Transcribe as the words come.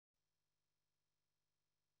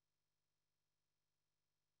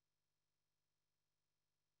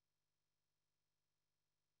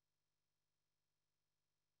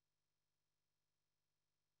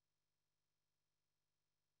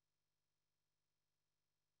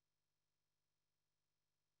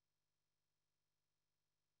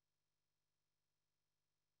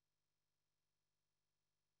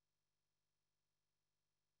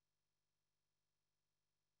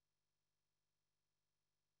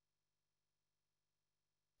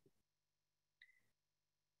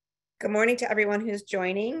Good morning to everyone who's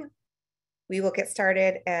joining. We will get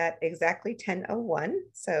started at exactly 10:01,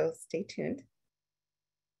 so stay tuned.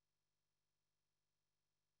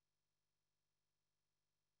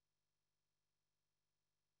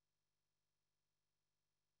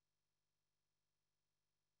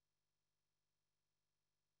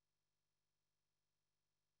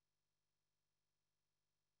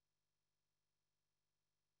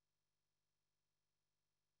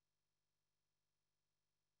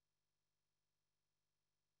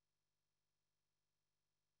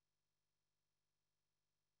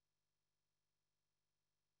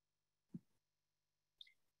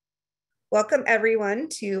 Welcome everyone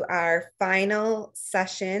to our final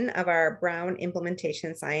session of our Brown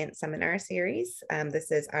Implementation Science Seminar Series.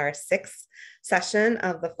 This is our 6th session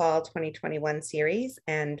of the Fall 2021 series,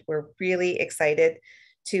 and we're really excited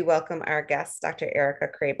to welcome our guest, Dr. Erika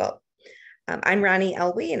Crable. I'm Ronnie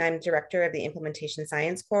Elwey, and I'm Director of the Implementation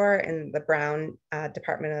Science Core in the Brown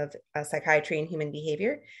Department of Psychiatry and Human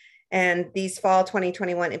Behavior. And these Fall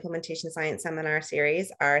 2021 Implementation Science Seminar Series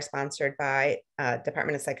are sponsored by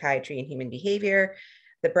Department of Psychiatry and Human Behavior,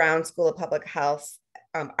 the Brown School of Public Health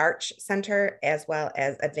Arch Center, as well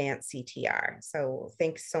as Advance-CTR. So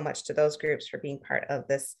thanks so much to those groups for being part of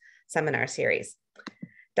this seminar series.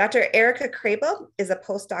 Dr. Erika Crable is a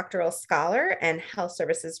postdoctoral scholar and health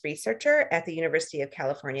services researcher at the University of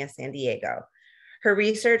California, San Diego. Her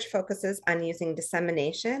research focuses on using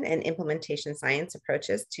dissemination and implementation science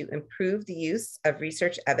approaches to improve the use of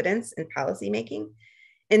research evidence in policymaking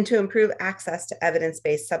and to improve access to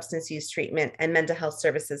evidence-based substance use treatment and mental health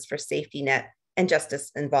services for safety net and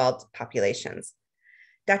justice-involved populations.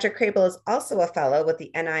 Dr. Crable is also a fellow with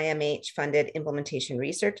the NIMH-funded Implementation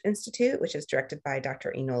Research Institute, which is directed by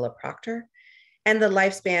Dr. Enola Proctor, and the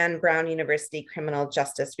Lifespan Brown University Criminal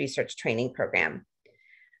Justice Research Training Program.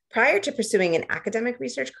 Prior to pursuing an academic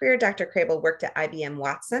research career, Dr. Crable worked at IBM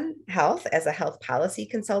Watson Health as a health policy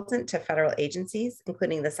consultant to federal agencies,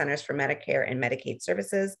 including the Centers for Medicare and Medicaid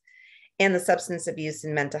Services and the Substance Abuse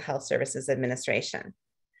and Mental Health Services Administration.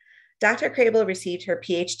 Dr. Crable received her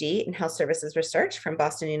PhD in health services research from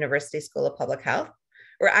Boston University School of Public Health,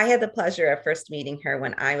 where I had the pleasure of first meeting her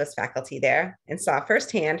when I was faculty there and saw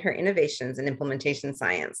firsthand her innovations in implementation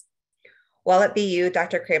science. While at BU,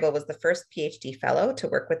 Dr. Crable was the first PhD fellow to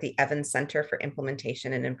work with the Evans Center for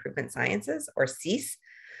Implementation and Improvement Sciences, or CEIS,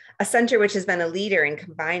 a center which has been a leader in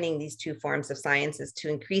combining these two forms of sciences to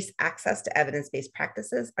increase access to evidence-based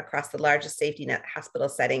practices across the largest safety net hospital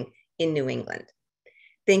setting in New England.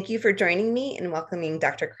 Thank you for joining me and welcoming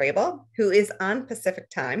Dr. Crable, who is on Pacific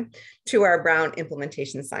time, to our Brown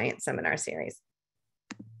Implementation Science Seminar Series.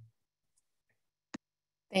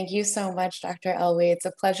 Thank you so much, Dr. Elwey. It's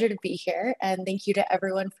a pleasure to be here. And thank you to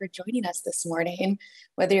everyone for joining us this morning,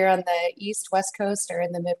 whether you're on the East, West Coast, or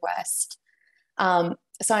in the Midwest.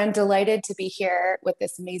 So I'm delighted to be here with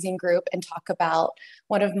this amazing group and talk about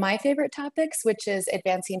one of my favorite topics, which is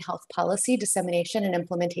advancing health policy, dissemination, and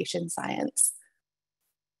implementation science.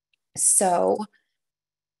 So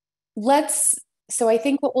I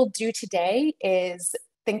think what we'll do today is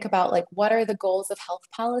think about what are the goals of health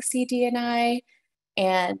policy D&I,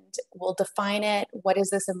 and we'll define it. What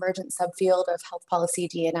is this emergent subfield of health policy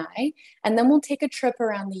D&I? And then we'll take a trip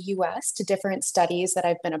around the US to different studies that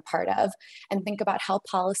I've been a part of and think about how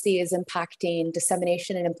policy is impacting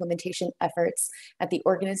dissemination and implementation efforts at the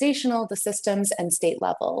organizational, the systems, and state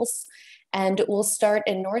levels. And we'll start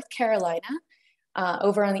in North Carolina,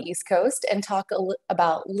 over on the East Coast, and talk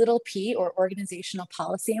about little p, or organizational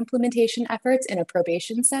policy implementation efforts in a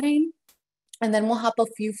probation setting. And then we'll hop a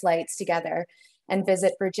few flights together and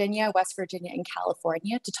visit Virginia, West Virginia, and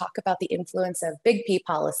California to talk about the influence of big P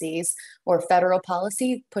policies, or federal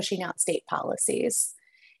policy pushing out state policies.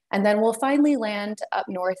 And then we'll finally land up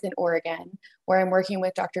north in Oregon, where I'm working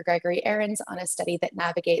with Dr. Gregory Ahrens on a study that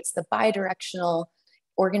navigates the bidirectional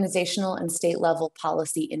organizational and state level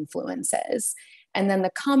policy influences. And then the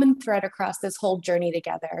common thread across this whole journey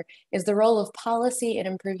together is the role of policy in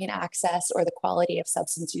improving access or the quality of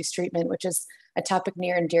substance use treatment, which is a topic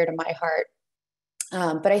near and dear to my heart.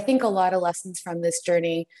 But I think a lot of lessons from this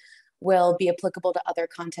journey will be applicable to other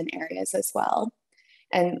content areas as well.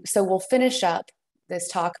 And so we'll finish up this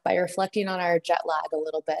talk by reflecting on our jet lag a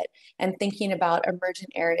little bit and thinking about emergent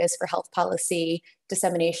areas for health policy,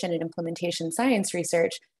 dissemination, and implementation science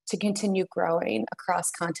research to continue growing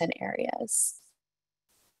across content areas.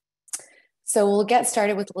 So we'll get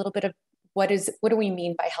started with a little bit of what do we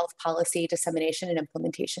mean by health policy, dissemination, and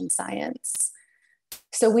implementation science.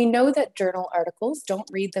 So we know that journal articles don't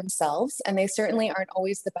read themselves, and they certainly aren't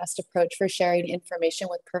always the best approach for sharing information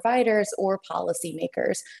with providers or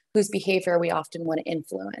policymakers whose behavior we often want to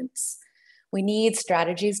influence. We need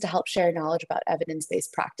strategies to help share knowledge about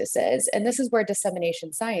evidence-based practices. And this is where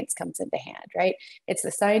dissemination science comes into hand, right? It's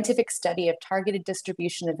the scientific study of targeted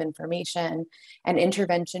distribution of information and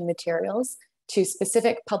intervention materials to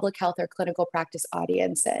specific public health or clinical practice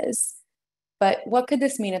audiences. But what could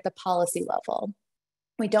this mean at the policy level?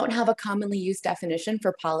 We don't have a commonly used definition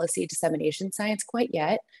for policy dissemination science quite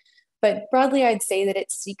yet, but broadly, I'd say that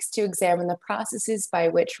it seeks to examine the processes by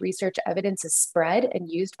which research evidence is spread and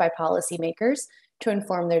used by policymakers to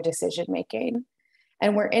inform their decision-making.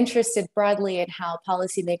 And we're interested broadly in how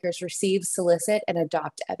policymakers receive, solicit, and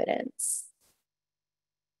adopt evidence.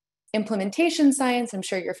 Implementation science, I'm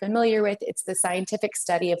sure you're familiar with, it's the scientific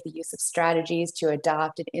study of the use of strategies to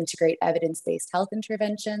adopt and integrate evidence-based health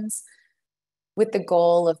interventions with the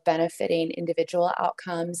goal of benefiting individual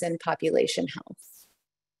outcomes and population health.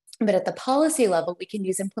 But at the policy level, we can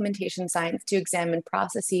use implementation science to examine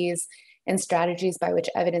processes and strategies by which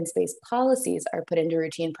evidence-based policies are put into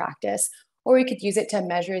routine practice, or we could use it to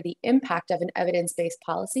measure the impact of an evidence-based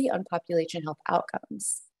policy on population health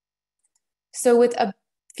outcomes. So with a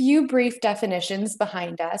few brief definitions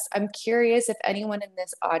behind us, I'm curious if anyone in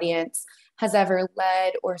this audience has ever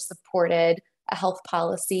led or supported a health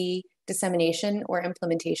policy dissemination or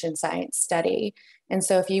implementation science study. And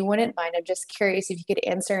so if you wouldn't mind, I'm just curious if you could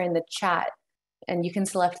answer in the chat, and you can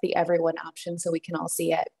select the everyone option so we can all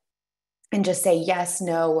see it, and just say yes,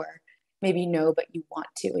 no, or maybe no, but you want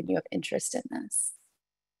to and you have interest in this.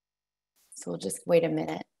 So we'll just wait a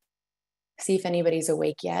minute, see if anybody's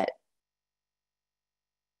awake yet.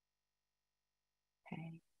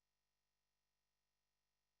 Okay.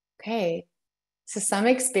 Okay, so some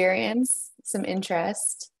experience, some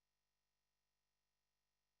interest.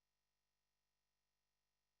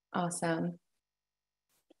 Awesome.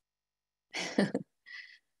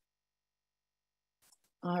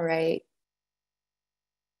 All right.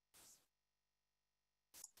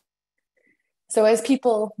 So as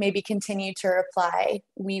people maybe continue to reply,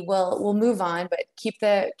 we'll move on, but keep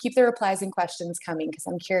the replies and questions coming, because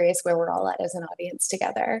I'm curious where we're all at as an audience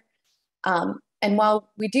together. And while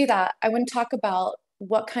we do that, I want to talk about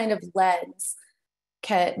what kind of lens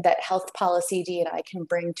that health policy D&I can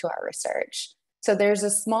bring to our research. So there's a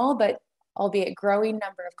small but albeit growing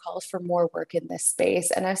number of calls for more work in this space.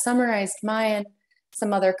 And I've summarized my and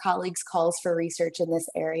some other colleagues' calls for research in this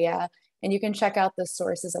area. And you can check out the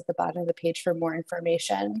sources at the bottom of the page for more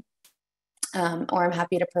information. Or I'm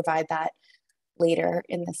happy to provide that later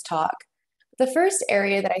in this talk. The first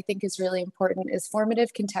area that I think is really important is formative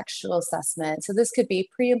contextual assessment. So this could be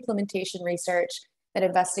pre-implementation research that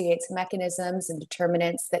investigates mechanisms and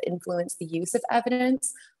determinants that influence the use of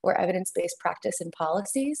evidence or evidence-based practice and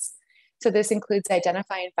policies. So this includes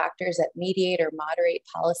identifying factors that mediate or moderate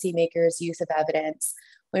policymakers' use of evidence.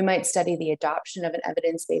 We might study the adoption of an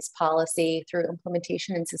evidence-based policy through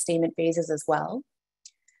implementation and sustainment phases as well.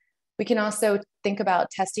 We can also think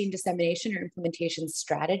about testing, dissemination, or implementation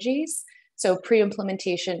strategies. So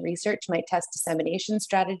pre-implementation research might test dissemination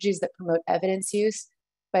strategies that promote evidence use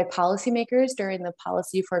by policymakers during the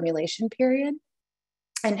policy formulation period.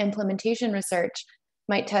 And implementation research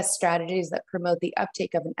might test strategies that promote the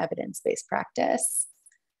uptake of an evidence-based practice.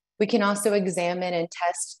 We can also examine and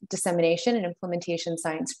test dissemination and implementation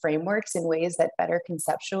science frameworks in ways that better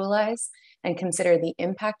conceptualize and consider the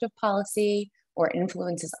impact of policy or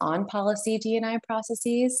influences on policy D&I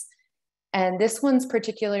processes. And this one's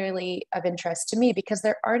particularly of interest to me because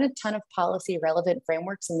there aren't a ton of policy relevant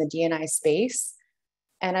frameworks in the D&I space.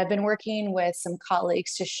 And I've been working with some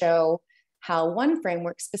colleagues to show how one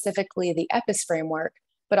framework, specifically the EPIS framework,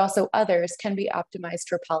 but also others, can be optimized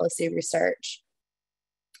for policy research.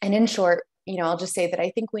 And in short, I'll just say that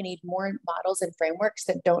I think we need more models and frameworks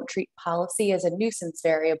that don't treat policy as a nuisance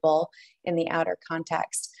variable in the outer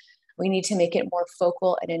context. We need to make it more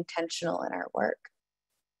focal and intentional in our work.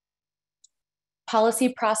 Policy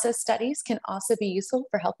process studies can also be useful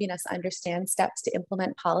for helping us understand steps to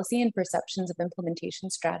implement policy and perceptions of implementation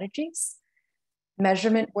strategies.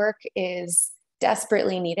 Measurement work is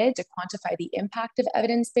desperately needed to quantify the impact of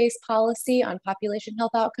evidence-based policy on population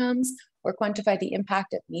health outcomes, or quantify the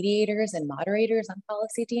impact of mediators and moderators on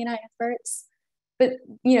policy D&I efforts. But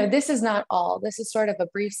this is not all. This is sort of a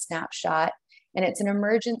brief snapshot, and it's an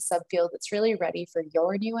emergent subfield that's really ready for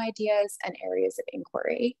your new ideas and areas of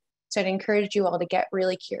inquiry. So I'd encourage you all to get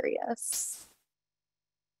really curious.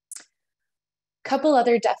 couple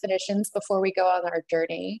other definitions before we go on our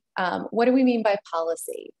journey. What do we mean by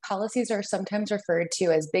policy? Policies are sometimes referred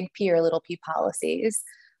to as big P or little p policies.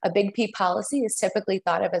 A big P policy is typically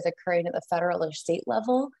thought of as occurring at the federal or state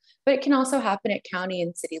level, but it can also happen at county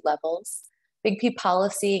and city levels. Big P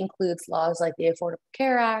policy includes laws like the Affordable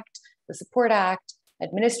Care Act, the Support Act,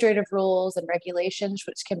 administrative rules and regulations,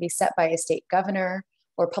 which can be set by a state governor,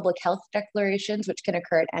 or public health declarations, which can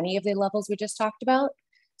occur at any of the levels we just talked about.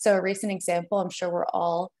 So a recent example I'm sure we're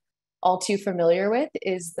all too familiar with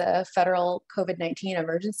is the federal COVID-19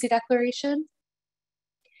 emergency declaration.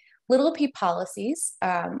 Little p policies,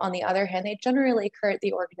 on the other hand, they generally occur at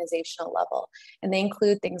the organizational level, and they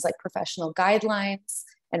include things like professional guidelines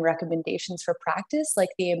and recommendations for practice, like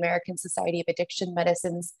the American Society of Addiction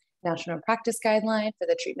Medicine's National Practice Guideline for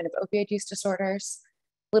the treatment of opioid use disorders.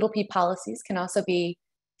 Little p policies can also be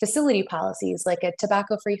facility policies, like a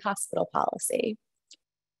tobacco-free hospital policy.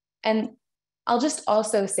 And I'll just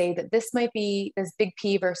also say that this big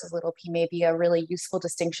P versus little p may be a really useful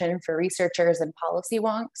distinction for researchers and policy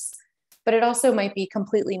wonks, but it also might be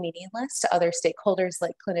completely meaningless to other stakeholders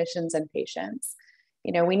like clinicians and patients.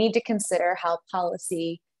 You know, we need to consider how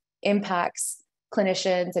policy impacts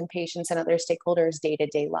clinicians and patients and other stakeholders'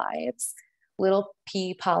 day-to-day lives. Little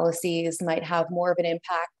p policies might have more of an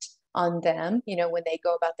impact on them, you know, when they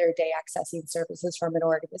go about their day accessing services from an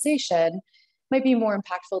organization, might be more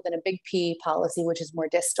impactful than a big P policy, which is more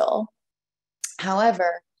distal.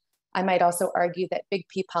 However, I might also argue that big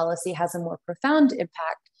P policy has a more profound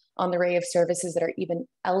impact on the array of services that are even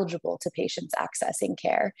eligible to patients accessing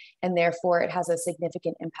care, and therefore it has a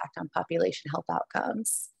significant impact on population health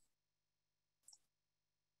outcomes.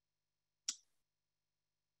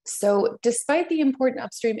 So despite the important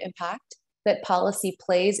upstream impact that policy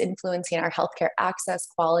plays influencing our healthcare access,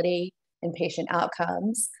 quality, and patient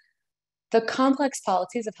outcomes, the complex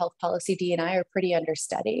policies of health policy D&I are pretty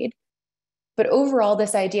understudied. But overall,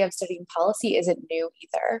 this idea of studying policy isn't new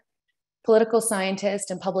either. Political scientists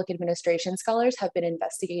and public administration scholars have been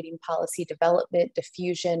investigating policy development,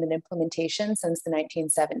 diffusion, and implementation since the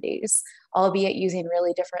 1970s, albeit using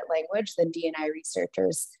really different language than D&I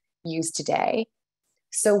researchers use today.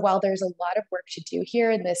 So while there's a lot of work to do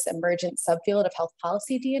here in this emergent subfield of health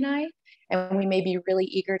policy D&I, and we may be really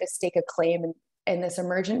eager to stake a claim in this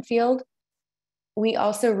emergent field, we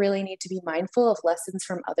also really need to be mindful of lessons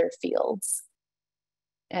from other fields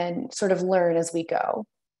and sort of learn as we go.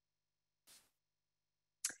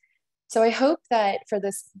 So I hope that for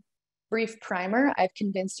this brief primer, I've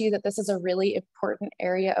convinced you that this is a really important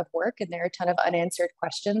area of work, and there are a ton of unanswered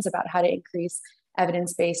questions about how to increase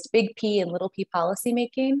evidence-based big P and little p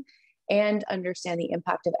policymaking and understand the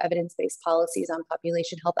impact of evidence-based policies on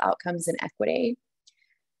population health outcomes and equity.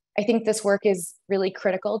 I think this work is really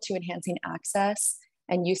critical to enhancing access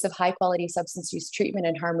and use of high quality substance use treatment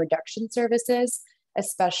and harm reduction services,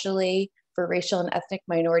 especially for racial and ethnic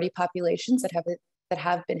minority populations that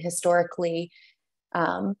have been historically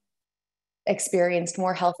experienced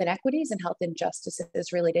more health inequities and health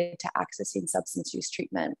injustices related to accessing substance use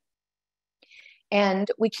treatment. And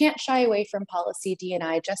we can't shy away from policy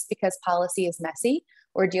D&I just because policy is messy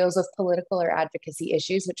or deals with political or advocacy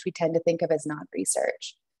issues, which we tend to think of as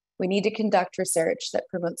non-research. We need to conduct research that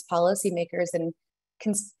promotes policymakers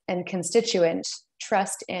and constituents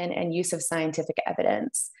trust in and use of scientific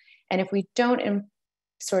evidence. And if we don't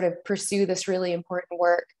sort of pursue this really important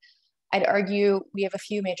work, I'd argue we have a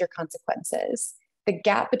few major consequences. The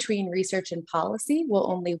gap between research and policy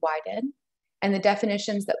will only widen, and the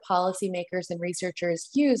definitions that policymakers and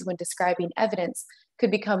researchers use when describing evidence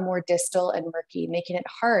could become more distal and murky, making it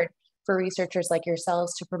hard for researchers like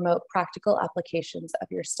yourselves to promote practical applications of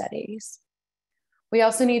your studies. We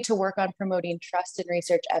also need to work on promoting trust in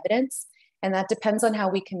research evidence, and that depends on how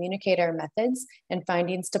we communicate our methods and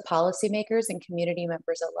findings to policymakers and community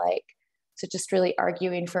members alike. So just really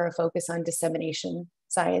arguing for a focus on dissemination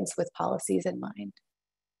science with policies in mind.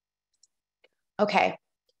 Okay,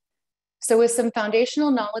 so with some foundational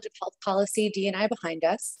knowledge of health policy D&I behind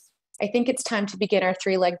us, I think it's time to begin our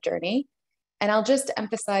three-leg journey. And I'll just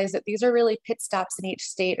emphasize that these are really pit stops in each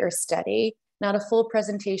state or study, not a full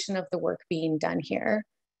presentation of the work being done here.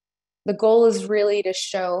 The goal is really to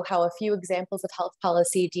show how a few examples of health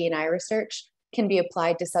policy D&I research can be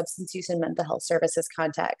applied to substance use and mental health services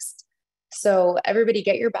context. So everybody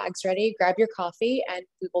get your bags ready, grab your coffee, and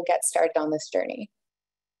we will get started on this journey.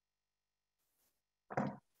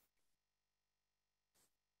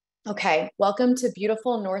 Okay, welcome to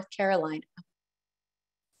beautiful North Carolina.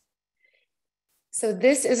 So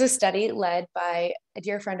this is a study led by a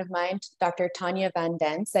dear friend of mine, Dr. Tanya Van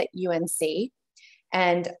Dens at UNC.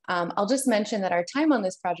 And I'll just mention that our time on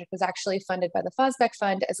this project was actually funded by the Fosbeck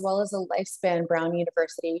Fund, as well as the Lifespan Brown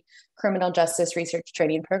University Criminal Justice Research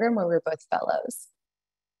Training Program, where we were both fellows.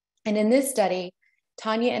 And in this study,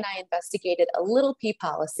 Tanya and I investigated a little P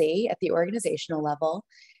policy at the organizational level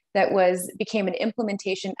that became an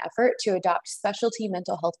implementation effort to adopt specialty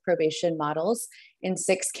mental health probation models in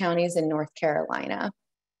 6 counties in North Carolina.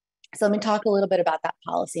 So let me talk a little bit about that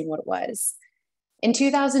policy and what it was. In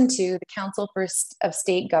 2002, the Council of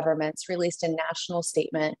State Governments released a national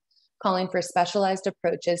statement calling for specialized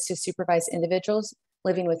approaches to supervise individuals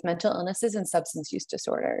living with mental illnesses and substance use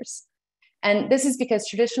disorders. And this is because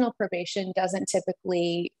traditional probation doesn't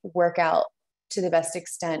typically work out to the best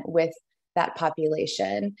extent with that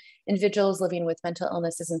population. Individuals living with mental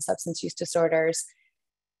illnesses and substance use disorders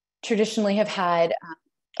traditionally have had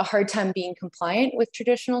a hard time being compliant with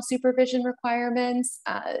traditional supervision requirements.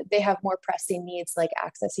 They have more pressing needs like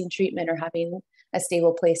accessing treatment or having a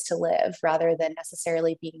stable place to live rather than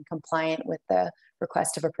necessarily being compliant with the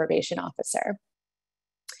request of a probation officer.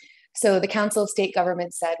 So the Council of State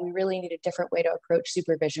Governments said we really need a different way to approach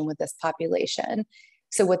supervision with this population.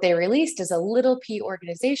 So what they released is a little P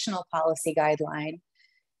organizational policy guideline.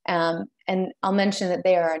 And I'll mention that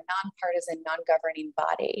they are a nonpartisan, non-governing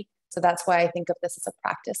body. So that's why I think of this as a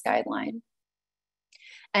practice guideline.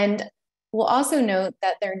 And we'll also note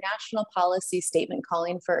that their national policy statement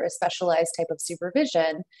calling for a specialized type of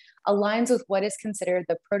supervision aligns with what is considered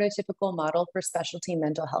the prototypical model for specialty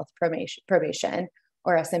mental health probation,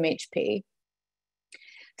 or SMHP.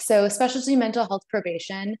 So specialty mental health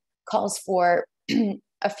probation calls for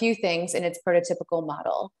a few things in its prototypical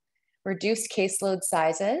model: reduced caseload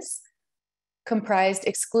sizes, comprised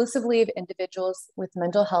exclusively of individuals with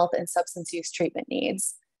mental health and substance use treatment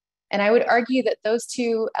needs. And I would argue that those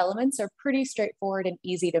two elements are pretty straightforward and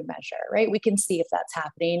easy to measure, right? We can see if that's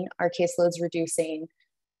happening. Our caseloads reducing,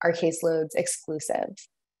 our caseloads exclusive.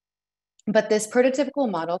 But this prototypical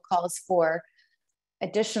model calls for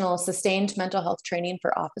additional sustained mental health training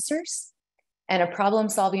for officers and a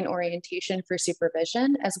problem-solving orientation for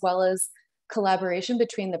supervision, as well as collaboration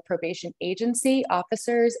between the probation agency,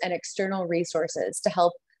 officers, and external resources to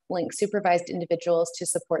help link supervised individuals to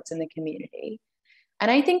supports in the community. And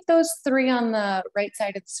I think those 3 on the right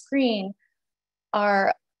side of the screen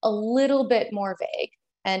are a little bit more vague,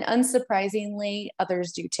 and unsurprisingly,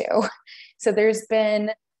 others do too. So there's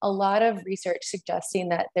been a lot of research suggesting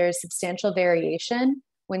that there's substantial variation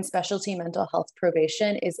when specialty mental health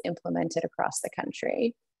probation is implemented across the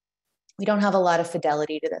country. We don't have a lot of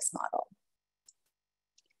fidelity to this model.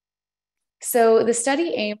 So the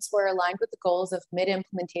study aims were aligned with the goals of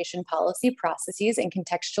mid-implementation policy processes and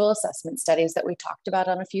contextual assessment studies that we talked about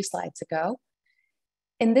on a few slides ago.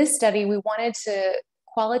 In this study, we wanted to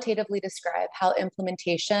qualitatively describe how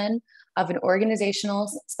implementation of an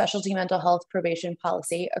organizational specialty mental health probation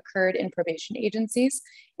policy occurred in probation agencies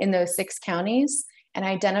in those 6 counties and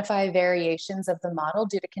identify variations of the model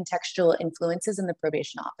due to contextual influences in the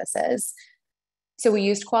probation offices. So we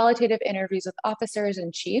used qualitative interviews with officers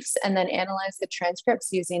and chiefs and then analyzed the transcripts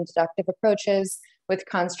using deductive approaches with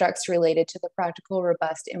constructs related to the practical,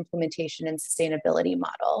 robust implementation and sustainability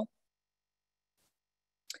model.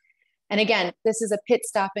 And again, this is a pit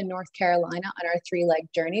stop in North Carolina on our 3-leg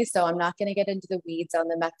journey, so I'm not going to get into the weeds on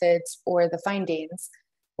the methods or the findings.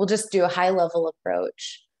 We'll just do a high-level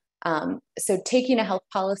approach. So taking a health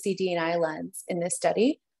policy D&I lens in this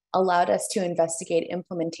study allowed us to investigate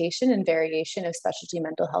implementation and variation of specialty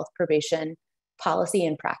mental health probation policy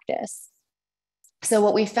and practice. So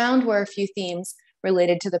what we found were a few themes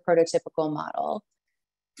related to the prototypical model.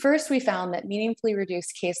 First, we found that meaningfully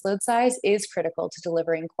reduced caseload size is critical to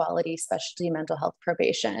delivering quality specialty mental health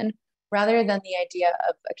probation. Rather than the idea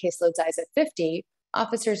of a caseload size of 50,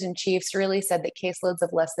 officers and chiefs really said that caseloads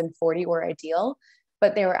of less than 40 were ideal,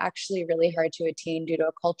 but they were actually really hard to attain due to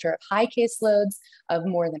a culture of high caseloads of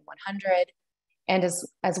more than 100, and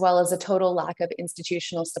as well as a total lack of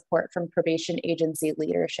institutional support from probation agency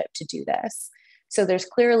leadership to do this. So there's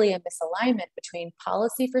clearly a misalignment between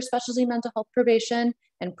policy for specialty mental health probation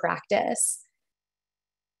and practice.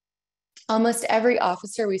 Almost every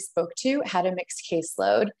officer we spoke to had a mixed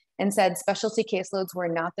caseload and said specialty caseloads were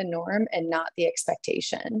not the norm and not the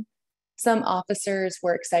expectation. Some officers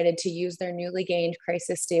were excited to use their newly gained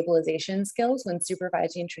crisis stabilization skills when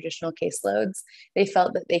supervising traditional caseloads. They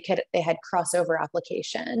felt that they had crossover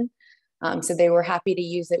application. So they were happy to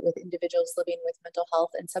use it with individuals living with mental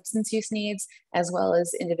health and substance use needs, as well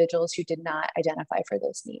as individuals who did not identify for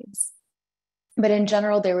those needs. But in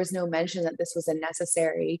general, there was no mention that this was a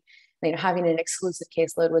necessary, having an exclusive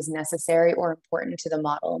caseload was necessary or important to the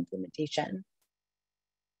model implementation.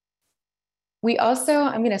 We also,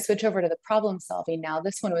 I'm going to switch over to the problem solving now.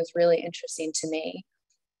 This one was really interesting to me.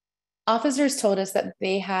 Officers told us that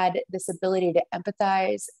they had this ability to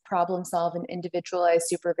empathize, problem solve, and individualize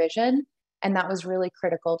supervision. And that was really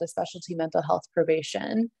critical to specialty mental health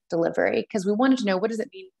probation delivery, because we wanted to know, what does it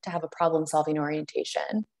mean to have a problem solving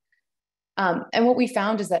orientation? And what we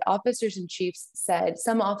found is that officers and chiefs said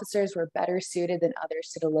some officers were better suited than others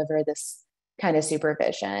to deliver this kind of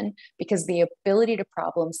supervision, because the ability to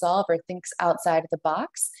problem solve or think outside of the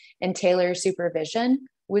box and tailor supervision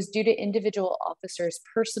was due to individual officers'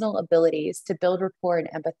 personal abilities to build rapport and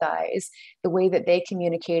empathize the way that they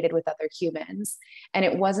communicated with other humans. And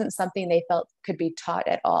it wasn't something they felt could be taught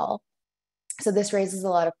at all. So this raises a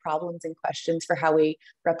lot of problems and questions for how we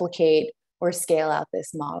replicate or scale out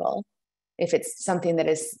this model, if it's something that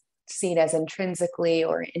is seen as intrinsically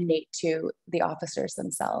or innate to the officers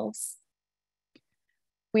themselves.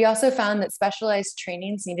 We also found that specialized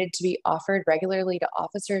trainings needed to be offered regularly to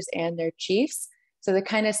officers and their chiefs. So the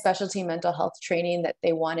kind of specialty mental health training that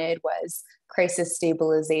they wanted was crisis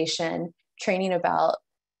stabilization, training about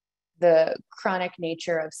the chronic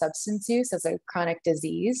nature of substance use as a chronic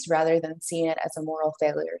disease, rather than seeing it as a moral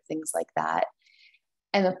failure, things like that.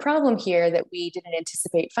 And the problem here that we didn't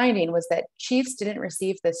anticipate finding was that chiefs didn't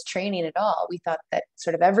receive this training at all. We thought that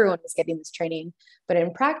sort of everyone was getting this training, but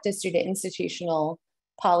in practice, due to institutional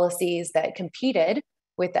policies that competed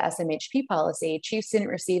with the SMHP policy, chiefs didn't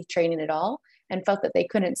receive training at all and felt that they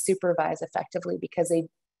couldn't supervise effectively because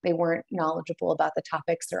they weren't knowledgeable about the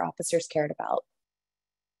topics their officers cared about.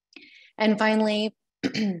 And finally,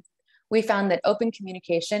 we found that open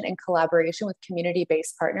communication and collaboration with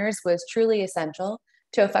community-based partners was truly essential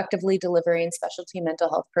to effectively delivering specialty mental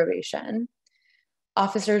health probation.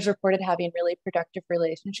 Officers reported having really productive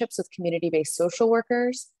relationships with community-based social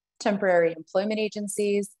workers, temporary employment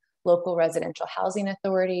agencies, local residential housing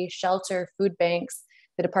authority, shelter, food banks,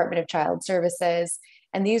 the Department of Child Services,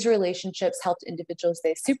 and these relationships helped individuals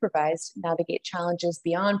they supervised navigate challenges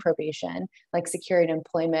beyond probation, like securing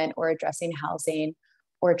employment or addressing housing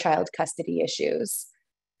or child custody issues.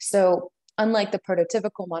 So unlike the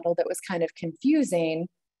prototypical model that was kind of confusing,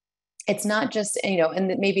 it's not just,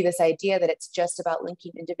 and maybe this idea that it's just about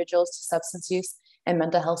linking individuals to substance use and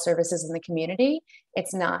mental health services in the community.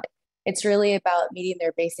 It's not. It's really about meeting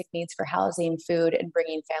their basic needs for housing, food, and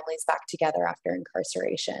bringing families back together after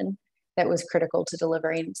incarceration that was critical to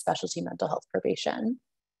delivering specialty mental health probation.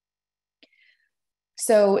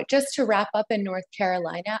 So just to wrap up in North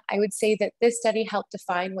Carolina, I would say that this study helped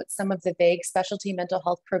define what some of the vague specialty mental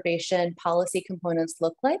health probation policy components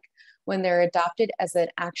look like when they're adopted as an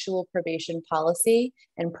actual probation policy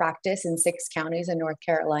and practice in 6 counties in North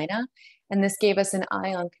Carolina. And this gave us an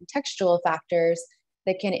eye on contextual factors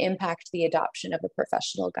that can impact the adoption of a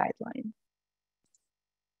professional guideline.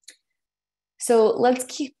 So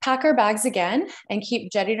let's pack our bags again and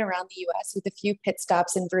keep jetting around the US with a few pit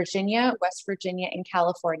stops in Virginia, West Virginia, and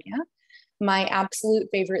California, my absolute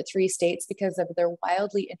favorite 3 states because of their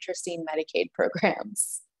wildly interesting Medicaid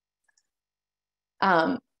programs.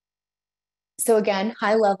 So again,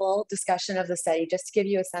 high level discussion of the study, just to give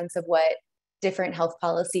you a sense of what different health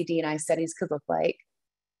policy D&I studies could look like.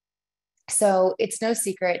 So it's no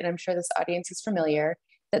secret, and I'm sure this audience is familiar,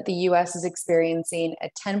 that the US is experiencing a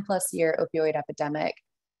 10+ year opioid epidemic.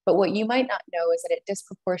 But what you might not know is that it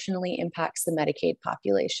disproportionately impacts the Medicaid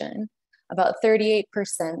population. About 38%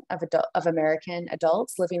 of American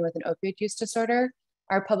adults living with an opioid use disorder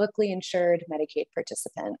are publicly insured Medicaid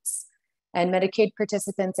participants. And Medicaid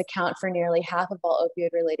participants account for nearly half of all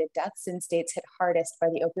opioid-related deaths in states hit hardest by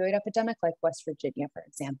the opioid epidemic, like West Virginia, for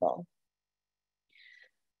example.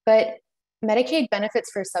 But Medicaid benefits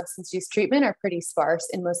for substance use treatment are pretty sparse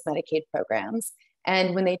in most Medicaid programs.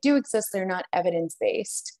 And when they do exist, they're not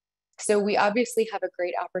evidence-based. So we obviously have a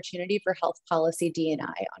great opportunity for health policy D&I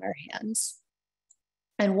on our hands.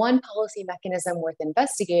 And one policy mechanism worth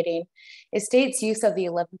investigating is states' use of the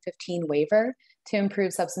 1115 waiver to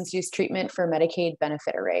improve substance use treatment for Medicaid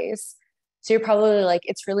benefit arrays. So you're probably like,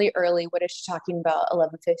 it's really early. What is she talking about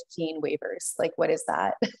 1115 waivers? Like, what is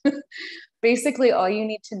that? Basically, all you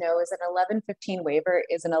need to know is an 1115 waiver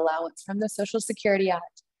is an allowance from the Social Security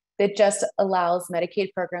Act that just allows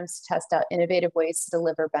Medicaid programs to test out innovative ways to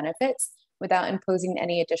deliver benefits without imposing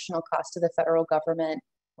any additional cost to the federal government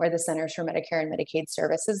or the Centers for Medicare and Medicaid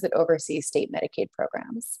Services that oversee state Medicaid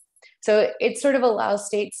programs. So it sort of allows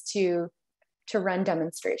states to run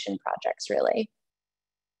demonstration projects, really.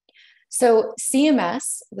 So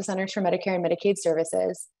CMS, the Centers for Medicare and Medicaid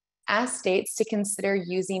Services, asked states to consider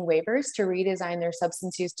using waivers to redesign their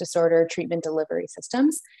substance use disorder treatment delivery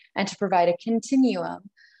systems and to provide a continuum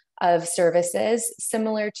of services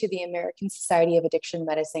similar to the American Society of Addiction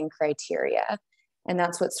Medicine criteria. And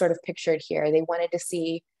that's what's sort of pictured here. They wanted to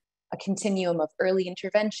see a continuum of early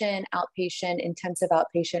intervention, outpatient, intensive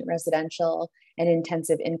outpatient, residential, and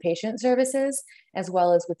intensive inpatient services, as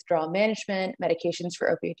well as withdrawal management, medications for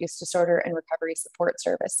opioid use disorder, and recovery support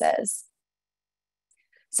services.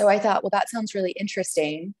 So I thought, well, that sounds really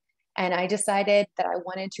interesting. And I decided that I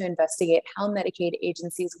wanted to investigate how Medicaid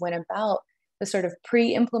agencies went about the sort of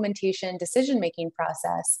pre-implementation decision-making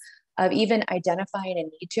process of even identifying a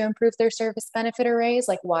need to improve their service benefit arrays,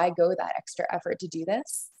 like why go that extra effort to do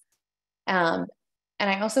this? And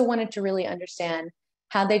I also wanted to really understand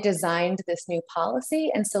how they designed this new policy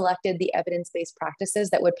and selected the evidence-based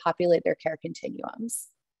practices that would populate their care continuums.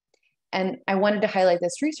 And I wanted to highlight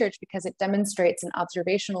this research because it demonstrates an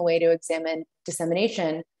observational way to examine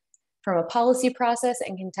dissemination from a policy process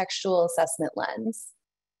and contextual assessment lens.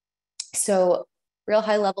 So real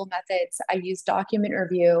high-level methods, I used document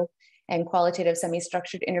review and qualitative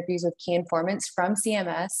semi-structured interviews with key informants from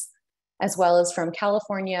CMS, as well as from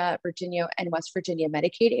California, Virginia, and West Virginia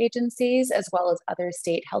Medicaid agencies, as well as other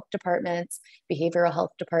state health departments, behavioral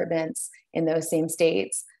health departments in those same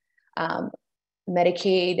states,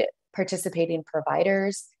 Medicaid participating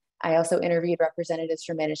providers. I also interviewed representatives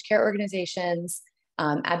from managed care organizations,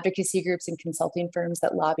 advocacy groups, and consulting firms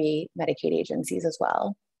that lobby Medicaid agencies as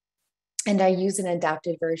well. And I use an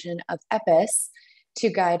adapted version of EPIS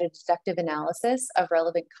to guide a deductive analysis of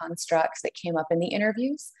relevant constructs that came up in the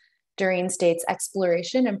interviews during states'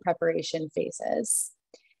 exploration and preparation phases.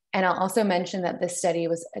 And I'll also mention that this study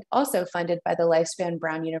was also funded by the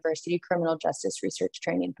Lifespan-Brown University Criminal Justice Research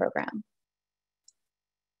Training Program.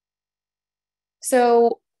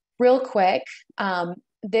 So real quick,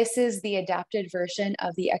 this is the adapted version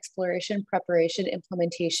of the exploration, preparation,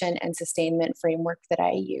 implementation, and sustainment framework that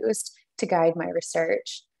I used to guide my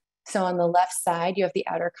research. So on the left side, you have the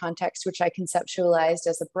outer context, which I conceptualized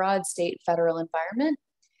as a broad state federal environment.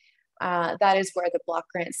 That is where the block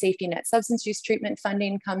grant safety net substance use treatment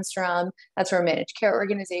funding comes from. That's where managed care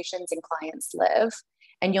organizations and clients live.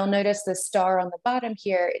 And you'll notice the star on the bottom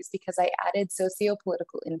here is because I added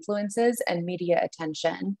socio-political influences and media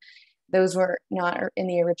attention. Those were not in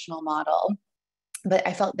the original model, but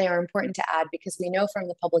I felt they were important to add because we know from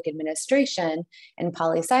the public administration and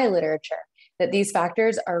poli-sci literature that these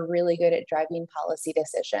factors are really good at driving policy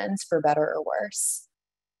decisions for better or worse.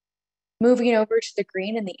 Moving over to the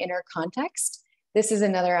green in the inner context, this is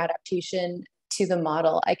another adaptation to the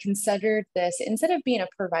model. I considered this, instead of being a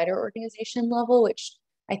provider organization level, which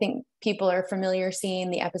I think people are familiar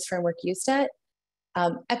seeing the EPIS framework used at,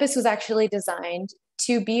 EPIS was actually designed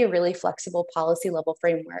to be a really flexible policy level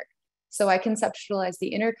framework. So I conceptualized the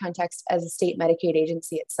inner context as a state Medicaid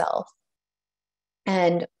agency itself.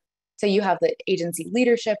 And so you have the agency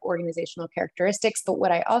leadership, organizational characteristics, but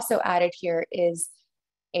what I also added here is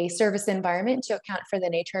a service environment to account for the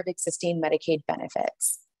nature of existing Medicaid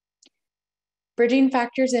benefits. Bridging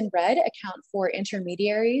factors in red account for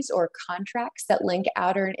intermediaries or contracts that link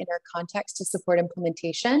outer and inner context to support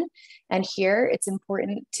implementation. And here it's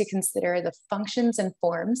important to consider the functions and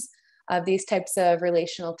forms of these types of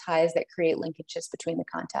relational ties that create linkages between the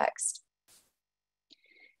context.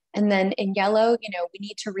 And then in yellow, we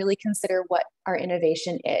need to really consider what our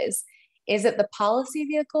innovation is. Is it the policy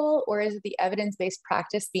vehicle or is it the evidence-based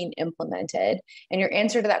practice being implemented? And your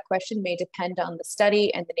answer to that question may depend on the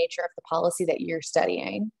study and the nature of the policy that you're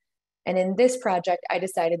studying. And in this project, I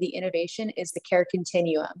decided the innovation is the care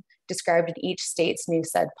continuum described in each state's new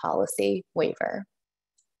SUD policy waiver.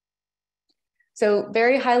 So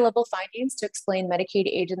very high level findings to explain Medicaid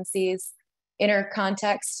agencies' inner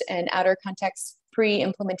context and outer context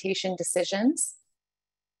pre-implementation decisions.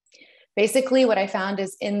 Basically, what I found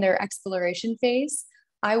is in their exploration phase,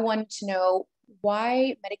 I wanted to know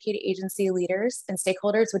why Medicaid agency leaders and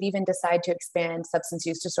stakeholders would even decide to expand substance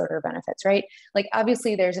use disorder benefits, right? Like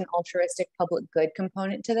obviously there's an altruistic public good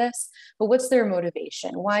component to this, but what's their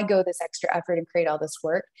motivation? Why go this extra effort and create all this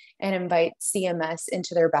work and invite CMS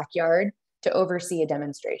into their backyard to oversee a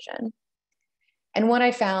demonstration? And what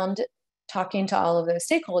I found talking to all of those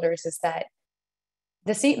stakeholders is that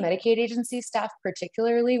the state Medicaid agency staff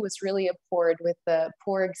particularly was really abhorred with the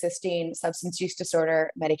poor existing substance use disorder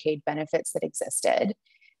Medicaid benefits that existed.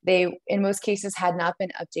 They, in most cases, had not been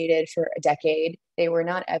updated for a decade. They were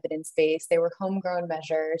not evidence-based, they were homegrown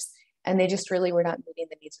measures, and they just really were not meeting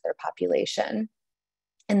the needs of their population.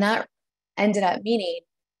 And that ended up meaning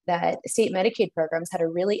that state Medicaid programs had a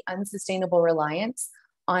really unsustainable reliance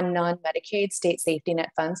on non-Medicaid state safety net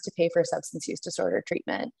funds to pay for substance use disorder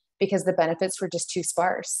treatment, because the benefits were just too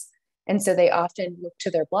sparse. And so they often looked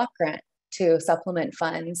to their block grant to supplement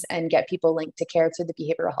funds and get people linked to care through the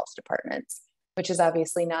behavioral health departments, which is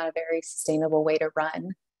obviously not a very sustainable way to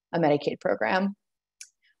run a Medicaid program.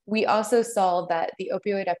 We also saw that the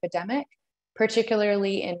opioid epidemic,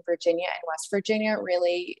 particularly in Virginia and West Virginia,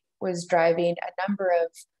 really was driving a number of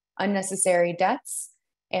unnecessary deaths,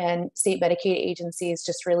 and state Medicaid agencies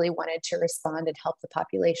just really wanted to respond and help the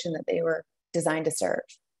population that they were designed to serve.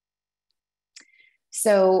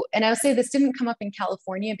 So, and I would say this didn't come up in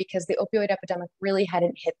California because the opioid epidemic really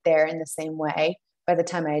hadn't hit there in the same way by the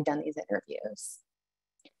time I had done these interviews.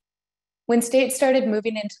 When states started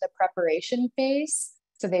moving into the preparation phase,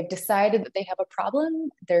 so they've decided that they have a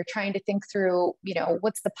problem, they're trying to think through,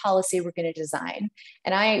 what's the policy we're going to design?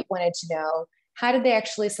 And I wanted to know, how did they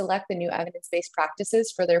actually select the new evidence-based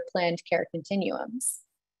practices for their planned care continuums?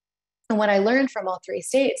 And what I learned from all 3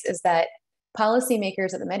 states is that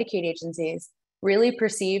policymakers at the Medicaid agencies really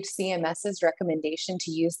perceived CMS's recommendation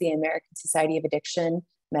to use the American Society of Addiction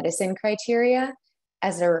Medicine criteria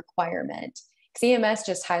as a requirement. CMS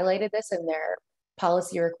just highlighted this in their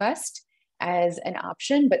policy request as an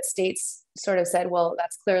option, but states sort of said, well,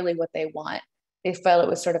 that's clearly what they want. They felt it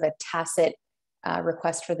was sort of a tacit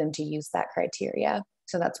request for them to use that criteria.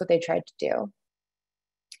 So that's what they tried to do.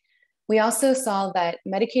 We also saw that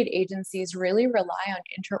Medicaid agencies really rely on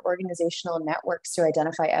interorganizational networks to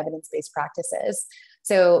identify evidence-based practices.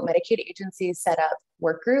 So Medicaid agencies set up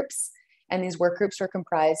work groups, and these work groups were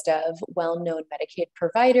comprised of well-known Medicaid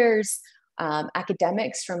providers,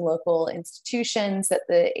 academics from local institutions that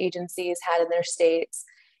the agencies had in their states,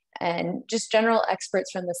 and just general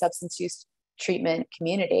experts from the substance use treatment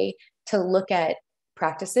community to look at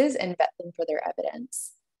practices and vet them for their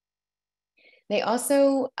evidence. They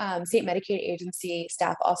also, state Medicaid agency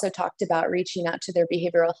staff also talked about reaching out to their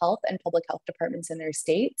behavioral health and public health departments in their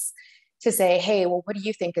states to say, hey, well, what do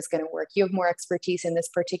you think is going to work? You have more expertise in this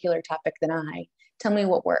particular topic than I. Tell me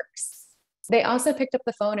what works. They also picked up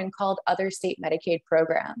the phone and called other state Medicaid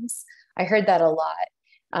programs. I heard that a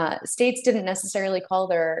lot. States didn't necessarily call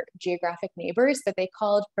their geographic neighbors, but they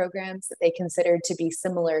called programs that they considered to be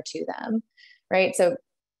similar to them, right? So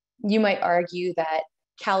you might argue that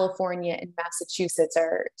California and Massachusetts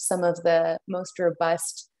are some of the most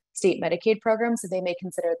robust state Medicaid programs, so they may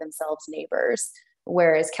consider themselves neighbors,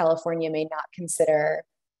 whereas California may not consider,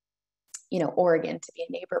 Oregon to be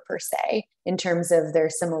a neighbor per se, in terms of their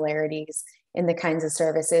similarities in the kinds of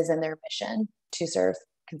services and their mission to serve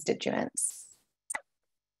constituents.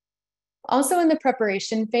 Also in the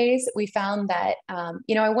preparation phase, we found that,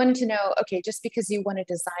 I wanted to know, okay, just because you want to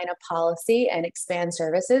design a policy and expand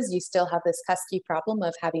services, you still have this pesky problem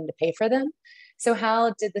of having to pay for them. So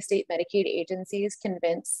how did the state Medicaid agencies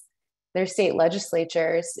convince their state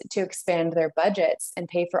legislatures to expand their budgets and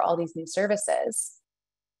pay for all these new services?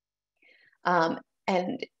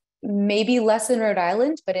 And maybe less in Rhode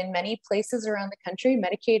Island, but in many places around the country,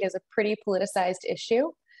 Medicaid is a pretty politicized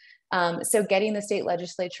issue. So getting the state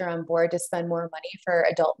legislature on board to spend more money for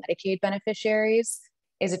adult Medicaid beneficiaries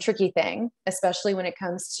is a tricky thing, especially when it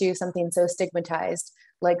comes to something so stigmatized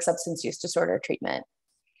like substance use disorder treatment.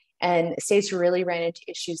 And states really ran into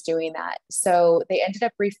issues doing that. So they ended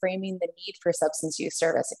up reframing the need for substance use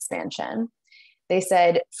service expansion. They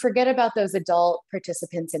said, forget about those adult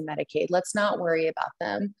participants in Medicaid. Let's not worry about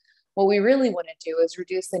them. What we really want to do is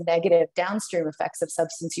reduce the negative downstream effects of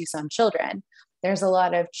substance use on children. There's a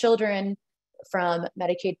lot of children from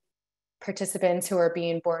Medicaid participants who are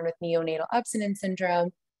being born with neonatal abstinence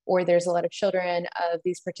syndrome, or there's a lot of children of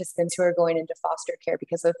these participants who are going into foster care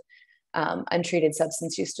because of untreated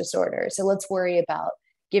substance use disorder. So let's worry about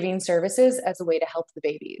giving services as a way to help the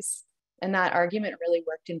babies. And that argument really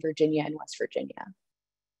worked in Virginia and West Virginia.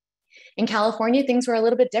 In California, things were a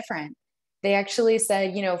little bit different. They actually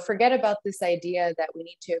said, forget about this idea that we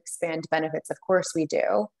need to expand benefits. Of course we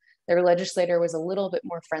do. Their legislator was a little bit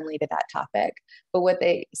more friendly to that topic. But what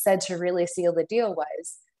they said to really seal the deal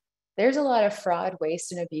was, there's a lot of fraud,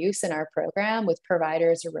 waste, and abuse in our program with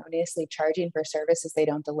providers erroneously charging for services they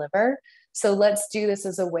don't deliver. So let's do this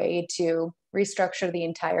as a way to restructure the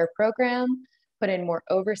entire program, put in more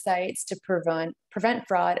oversights to prevent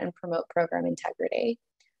fraud and promote program integrity.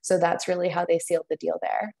 So that's really how they sealed the deal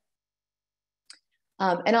there.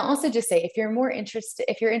 And I'll also just say, if you're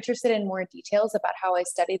interested in more details about how I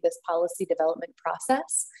studied this policy development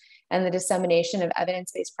process and the dissemination of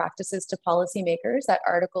evidence-based practices to policymakers, that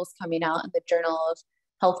article's coming out in the Journal of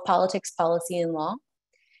Health Politics, Policy, and Law,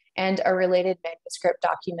 and a related manuscript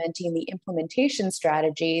documenting the implementation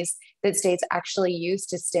strategies that states actually use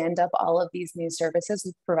to stand up all of these new services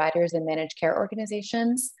with providers and managed care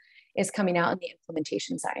organizations is coming out in the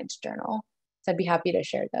Implementation Science Journal. So I'd be happy to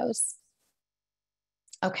share those.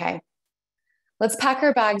 Okay, Let's pack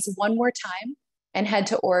our bags one more time and head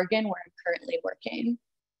to Oregon, where I'm currently working.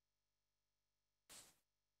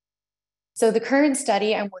 So the current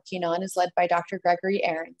study I'm working on is led by Dr. Gregory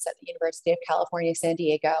Ahrens at the University of California, San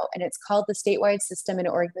Diego, and it's called the Statewide System and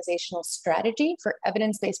Organizational Strategy for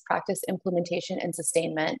Evidence-Based Practice Implementation and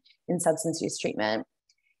Sustainment in Substance Use Treatment.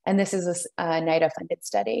 And this is a NIDA-funded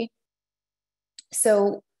study.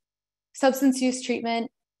 So substance use treatment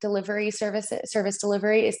delivery service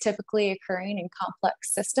delivery is typically occurring in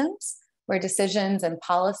complex systems where decisions and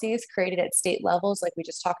policies created at state levels, like we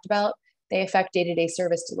just talked about, they affect day-to-day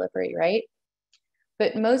service delivery, right?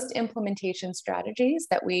 But most implementation strategies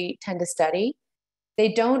that we tend to study,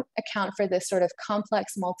 they don't account for this sort of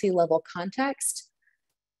complex multi-level context.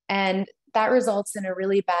 And that results in a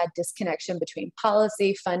really bad disconnection between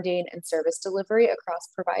policy, funding, and service delivery across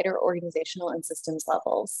provider, organizational, and systems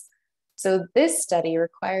levels. So this study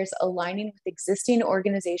requires aligning with existing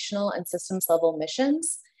organizational and systems level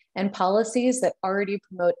missions and policies that already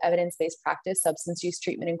promote evidence-based practice, substance use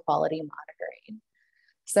treatment, and quality monitoring.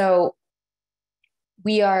 So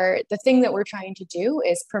the thing that we're trying to do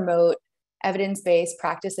is promote evidence-based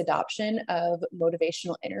practice adoption of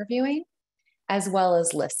motivational interviewing, as well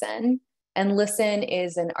as LISTEN. And LISTEN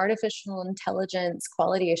is an artificial intelligence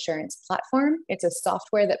quality assurance platform. It's a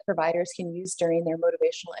software that providers can use during their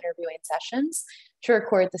motivational interviewing sessions to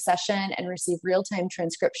record the session and receive real-time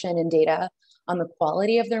transcription and data on the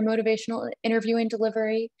quality of their motivational interviewing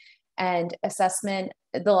delivery and assessment.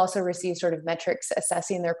 They'll also receive sort of metrics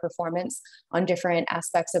assessing their performance on different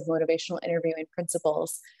aspects of motivational interviewing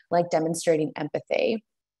principles, like demonstrating empathy.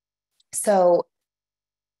 So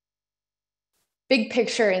big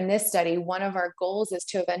picture in this study, one of our goals is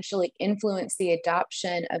to eventually influence the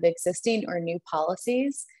adoption of existing or new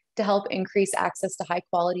policies to help increase access to high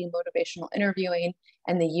quality motivational interviewing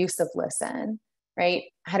and the use of LISTEN, right?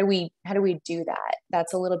 How do we do that?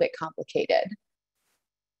 That's a little bit complicated.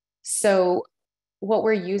 So what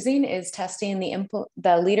we're using is testing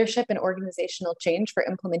the leadership and organizational change for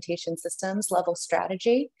implementation systems level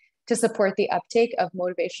strategy to support the uptake of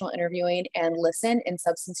motivational interviewing and LISTEN in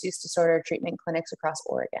substance use disorder treatment clinics across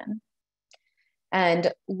Oregon.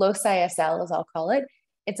 And LOSI-SL, as I'll call it,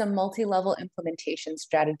 it's a multi-level implementation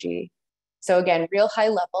strategy. So again, real high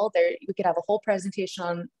level, we could have a whole presentation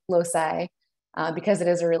on LOSI because it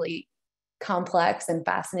is a really complex and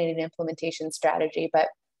fascinating implementation strategy, but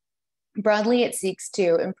broadly, it seeks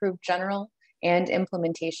to improve general and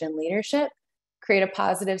implementation leadership, create a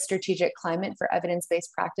positive strategic climate for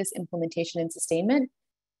evidence-based practice, implementation, and sustainment,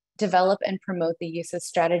 develop and promote the use of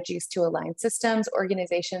strategies to align systems,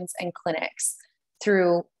 organizations, and clinics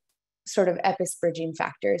through sort of EPIS bridging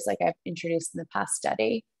factors like I've introduced in the past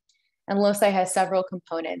study. And LOSI has several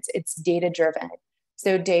components. It's data-driven.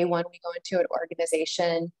 So day one, we go into an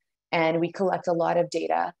organization and we collect a lot of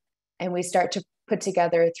data and we start to put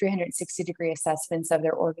together 360-degree assessments of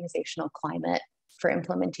their organizational climate for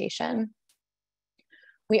implementation.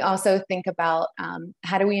 We also think about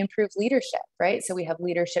how do we improve leadership, right? So we have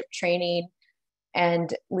leadership training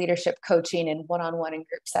and leadership coaching and one-on-one and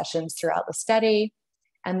group sessions throughout the study.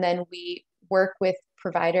 And then we work with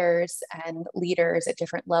providers and leaders at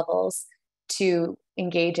different levels to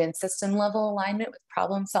engage in system level alignment with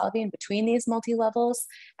problem solving between these multi-levels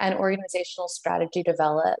and organizational strategy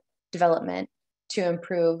development to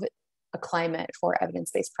improve a climate for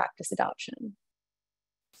evidence-based practice adoption.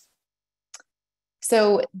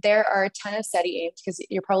 So there are a ton of study aims because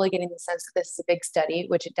you're probably getting the sense that this is a big study,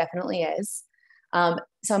 which it definitely is.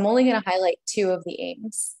 So I'm only going to highlight two of the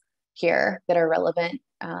aims here that are relevant,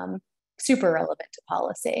 super relevant to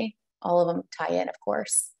policy. All of them tie in, of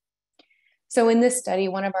course. So in this study,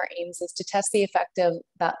 one of our aims is to test the effect of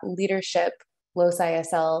that leadership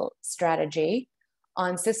LOSI-SL strategy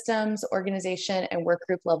on systems, organization, and work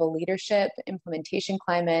group level leadership, implementation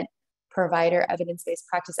climate, provider evidence-based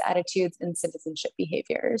practice attitudes, and citizenship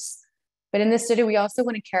behaviors. But in this study, we also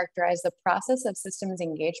want to characterize the process of systems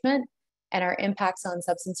engagement and our impacts on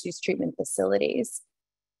substance use treatment facilities.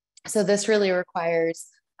 So this really requires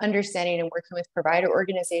understanding and working with provider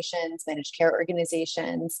organizations, managed care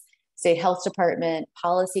organizations, state health department,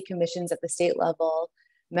 policy commissions at the state level,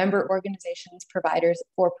 member organizations, providers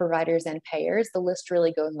and payers. The list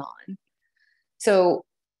really goes on. So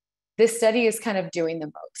this study is kind of doing the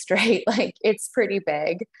most, right? Like it's pretty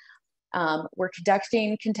big. We're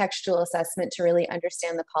conducting contextual assessment to really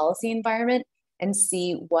understand the policy environment and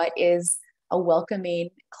see what is a welcoming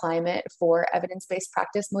climate for evidence-based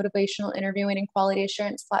practice, motivational interviewing, and quality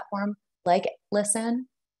assurance platform like LISTEN.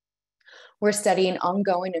 We're studying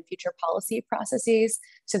ongoing and future policy processes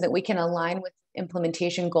so that we can align with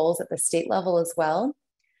implementation goals at the state level as well.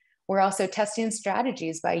 We're also testing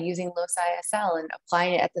strategies by using loci SL and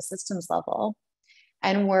applying it at the systems level.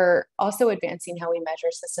 And we're also advancing how we measure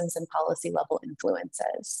systems and policy level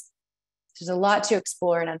influences. There's a lot to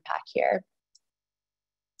explore and unpack here.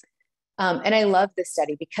 And I love this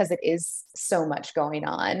study because it is so much going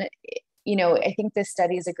on. You know, I think this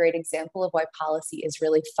study is a great example of why policy is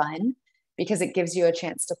really fun, because it gives you a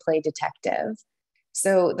chance to play detective.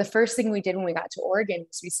 So the first thing we did when we got to Oregon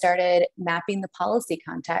was we started mapping the policy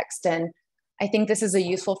context. And I think this is a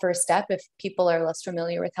useful first step if people are less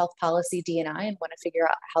familiar with health policy D&I and want to figure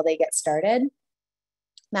out how they get started.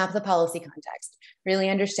 Map the policy context, really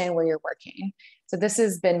understand where you're working. So this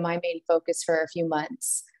has been my main focus for a few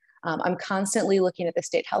months. I'm constantly looking at the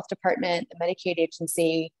state health department, the Medicaid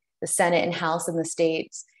agency, the Senate and House in the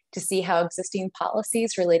states to see how existing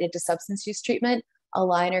policies related to substance use treatment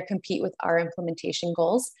align or compete with our implementation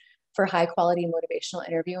goals for high quality motivational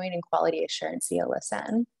interviewing and quality assurance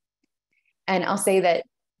ELSN. And I'll say that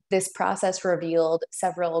this process revealed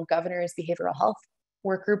several governors' behavioral health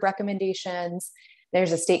work group recommendations.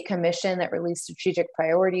 There's a state commission that released strategic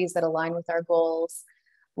priorities that align with our goals.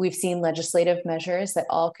 We've seen legislative measures that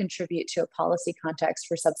all contribute to a policy context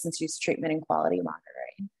for substance use treatment and quality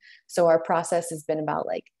monitoring. So our process has been about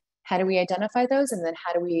like, how do we identify those? And then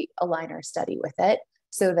how do we align our study with it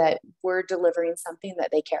so that we're delivering something that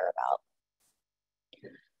they care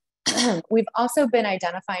about? We've also been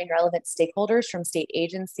identifying relevant stakeholders from state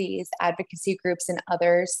agencies, advocacy groups, and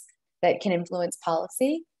others that can influence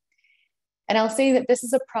policy. And I'll say that this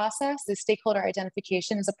is a process, the stakeholder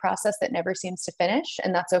identification is a process that never seems to finish,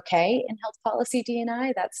 and that's okay in health policy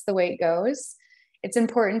D&I, that's the way it goes. It's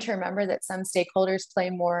important to remember that some stakeholders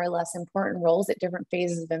play more or less important roles at different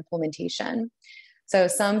phases of implementation. So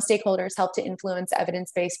some stakeholders help to influence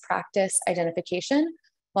evidence-based practice identification,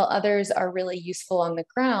 while others are really useful on the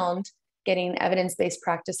ground getting evidence-based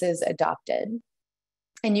practices adopted.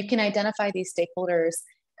 And you can identify these stakeholders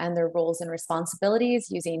and their roles and responsibilities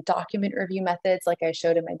using document review methods like I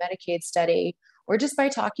showed in my Medicaid study, or just by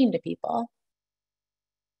talking to people.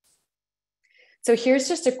 So here's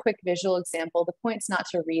just a quick visual example. The point's not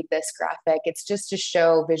to read this graphic, it's just to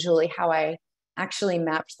show visually how I actually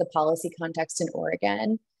mapped the policy context in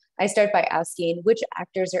Oregon. I start by asking which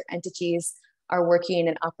actors or entities are working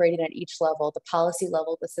and operating at each level, the policy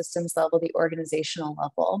level, the systems level, the organizational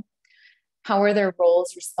level. How are their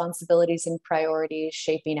roles, responsibilities, and priorities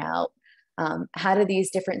shaping out? How do these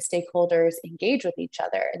different stakeholders engage with each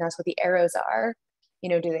other? And that's what the arrows are. You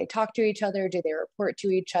know, do they talk to each other? Do they report to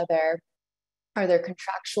each other? Are there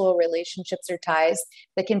contractual relationships or ties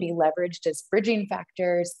that can be leveraged as bridging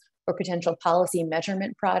factors or potential policy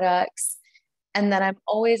measurement products? And then I'm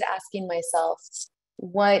always asking myself,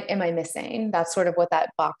 what am I missing? That's sort of what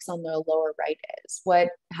that box on the lower right is. What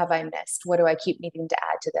have I missed? What do I keep needing to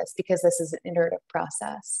add to this? Because this is an iterative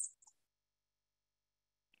process.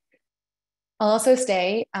 I'll also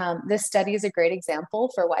say this study is a great example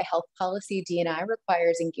for why health policy D&I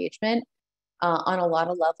requires engagement on a lot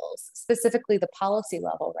of levels, specifically the policy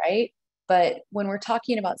level, right? But when we're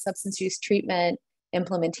talking about substance use treatment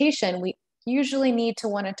implementation, we usually need to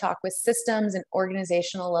want to talk with systems and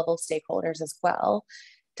organizational level stakeholders as well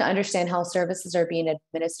to understand how services are being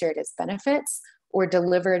administered as benefits or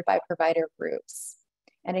delivered by provider groups.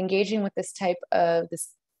 And engaging with this type of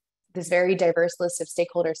this very diverse list of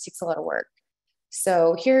stakeholders takes a lot of work.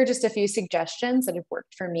 So here are just a few suggestions that have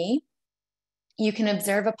worked for me. You can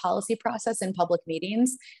observe a policy process in public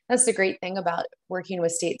meetings. That's the great thing about working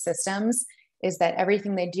with state systems, is that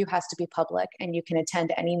everything they do has to be public and you can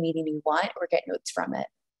attend any meeting you want or get notes from it.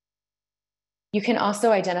 You can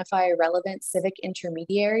also identify relevant civic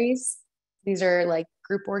intermediaries. These are like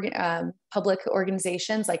public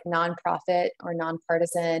organizations like nonprofit or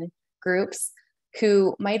nonpartisan groups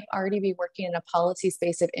who might already be working in a policy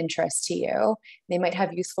space of interest to you. They might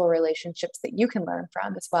have useful relationships that you can learn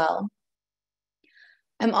from as well.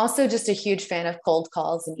 I'm also just a huge fan of cold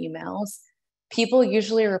calls and emails. People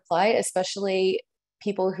usually reply, especially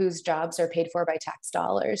people whose jobs are paid for by tax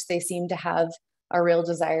dollars. They seem to have a real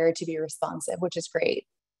desire to be responsive, which is great.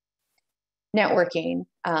 Networking.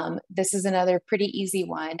 This is another pretty easy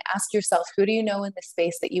one. Ask yourself, who do you know in the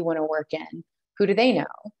space that you want to work in? Who do they know?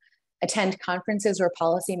 Attend conferences where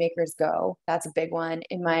policymakers go. That's a big one.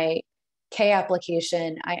 In my K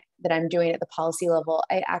application that I'm doing at the policy level,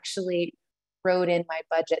 I actually wrote in my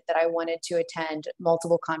budget that I wanted to attend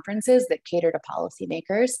multiple conferences that cater to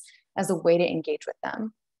policymakers as a way to engage with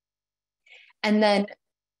them. And then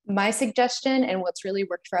my suggestion, and what's really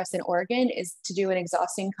worked for us in Oregon, is to do an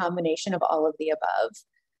exhausting combination of all of the above.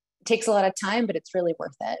 It takes a lot of time, but it's really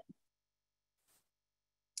worth it.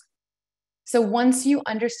 So once you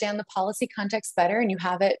understand the policy context better and you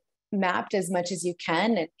have it mapped as much as you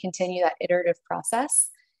can and continue that iterative process,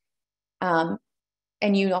 and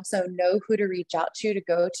you also know who to reach out to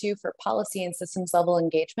go to for policy and systems level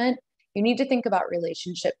engagement, you need to think about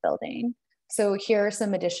relationship building. So here are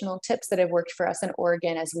some additional tips that have worked for us in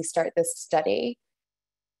Oregon as we start this study.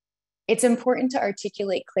 It's important to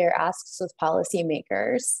articulate clear asks with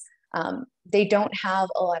policymakers. They don't have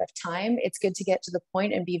a lot of time. It's good to get to the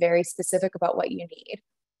point and be very specific about what you need.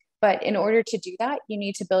 But in order to do that, you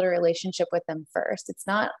need to build a relationship with them first. It's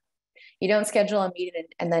not, you don't schedule a meeting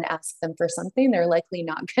and then ask them for something. They're likely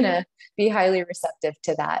not gonna be highly receptive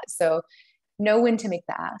to that. So know when to make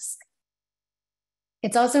the ask.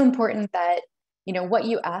 It's also important that, you know, what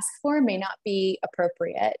you ask for may not be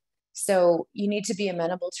appropriate. So you need to be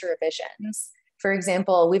amenable to revisions. For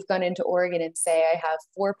example, we've gone into Oregon and say, I have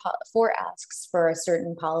four asks for a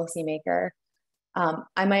certain policymaker.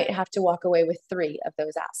 I might have to walk away with 3 of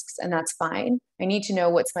those asks, and that's fine. I need to know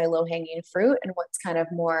what's my low-hanging fruit and what's kind of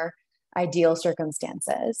more ideal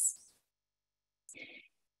circumstances.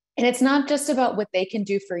 And it's not just about what they can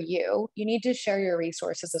do for you. You need to share your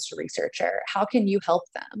resources as a researcher. How can you help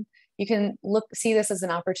them? You can see this as an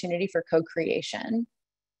opportunity for co-creation.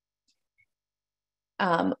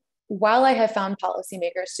 While I have found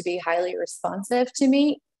policymakers to be highly responsive to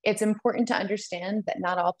me, it's important to understand that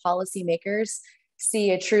not all policymakers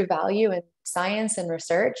see a true value in science and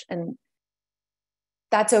research, and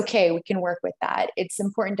that's okay. We can work with that. It's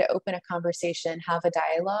important to open a conversation, have a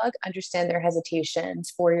dialogue, understand their hesitations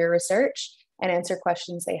for your research, and answer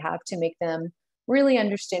questions they have to make them really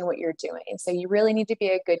understand what you're doing. So you really need to be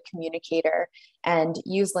a good communicator and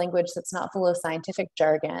use language that's not full of scientific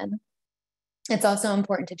jargon. It's also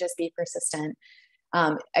important to just be persistent.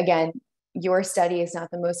 Again, your study is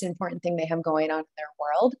not the most important thing they have going on in their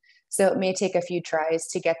world. So it may take a few tries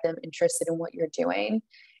to get them interested in what you're doing.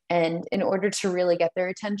 And in order to really get their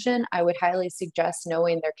attention, I would highly suggest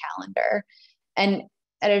knowing their calendar. And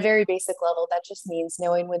at a very basic level, that just means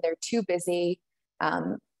knowing when they're too busy.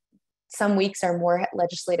 Some weeks are more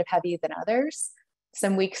legislative heavy than others.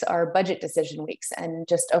 Some weeks are budget decision weeks, and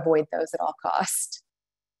just avoid those at all costs.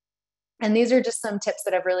 And these are just some tips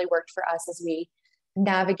that have really worked for us as we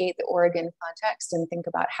navigate the Oregon context and think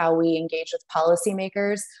about how we engage with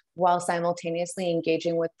policymakers while simultaneously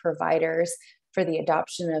engaging with providers for the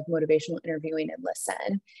adoption of motivational interviewing and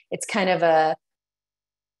listen. It's kind of a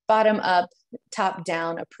bottom-up,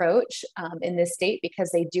 top-down approach in this state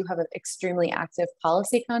because they do have an extremely active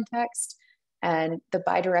policy context, and the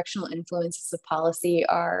bidirectional influences of policy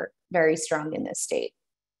are very strong in this state.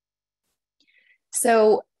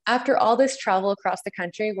 So after all this travel across the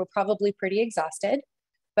country, we're probably pretty exhausted,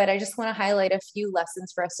 but I just want to highlight a few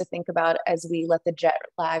lessons for us to think about as we let the jet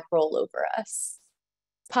lag roll over us.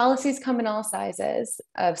 Policies come in all sizes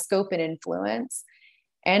of scope and influence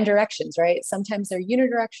and directions, right? Sometimes they're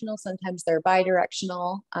unidirectional, sometimes they're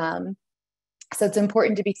bidirectional. So it's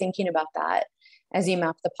important to be thinking about that as you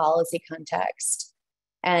map the policy context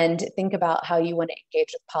and think about how you want to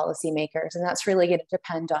engage with policymakers. And that's really going to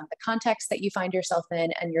depend on the context that you find yourself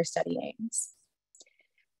in and your study aims.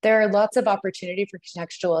 There are lots of opportunity for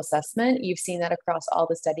contextual assessment. You've seen that across all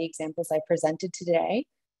the study examples I presented today.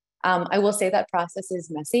 I will say that process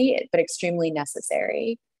is messy, but extremely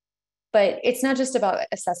necessary. But it's not just about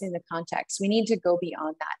assessing the context. We need to go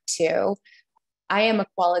beyond that too. I am a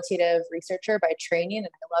qualitative researcher by training, and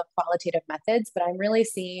I love qualitative methods, but I'm really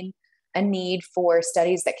seeing a need for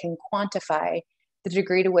studies that can quantify the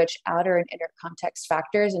degree to which outer and inner context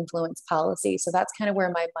factors influence policy. So that's kind of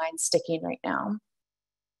where my mind's sticking right now.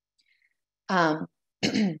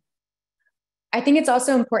 I think it's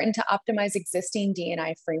also important to optimize existing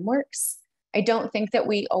D&I frameworks. I don't think that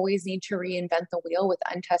we always need to reinvent the wheel with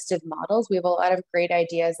untested models. We have a lot of great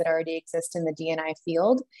ideas that already exist in the D&I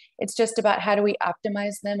field. It's just about how do we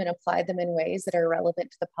optimize them and apply them in ways that are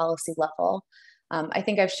relevant to the policy level. I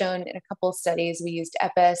think I've shown in a couple of studies, we used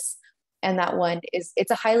EPIS, and that one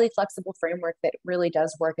it's a highly flexible framework that really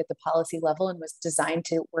does work at the policy level and was designed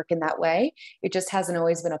to work in that way. It just hasn't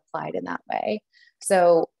always been applied in that way.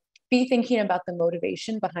 So be thinking about the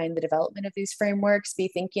motivation behind the development of these frameworks, be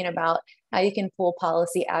thinking about how you can pull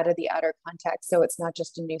policy out of the outer context so it's not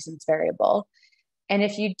just a nuisance variable. And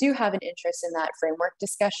if you do have an interest in that framework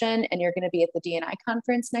discussion and you're going to be at the D&I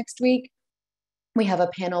conference next week, we have a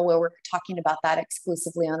panel where we're talking about that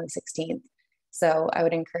exclusively on the 16th. So I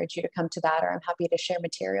would encourage you to come to that, or I'm happy to share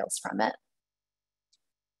materials from it.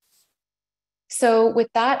 So with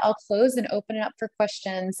that, I'll close and open it up for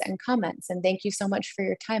questions and comments. And thank you so much for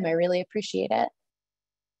your time. I really appreciate it.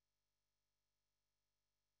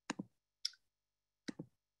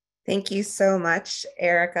 Thank you so much,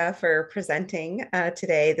 Erica, for presenting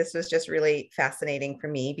today. This was just really fascinating for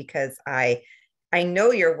me because I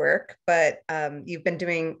know your work, but you've been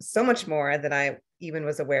doing so much more than I even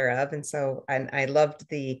was aware of. And I loved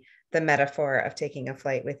the metaphor of taking a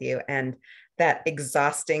flight with you, and that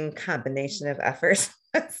exhausting combination of efforts.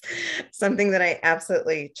 That's something that I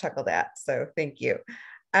absolutely chuckled at. So thank you.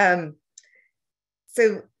 Um,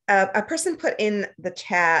 a person put in the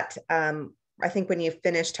chat, I think when you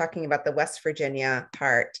finish talking about the West Virginia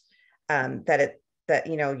part, that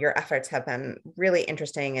your efforts have been really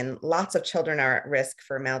interesting, and lots of children are at risk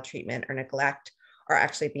for maltreatment or neglect, or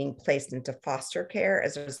actually being placed into foster care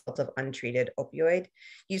as a result of untreated opioid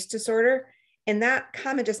use disorder. And that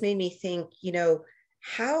comment just made me think,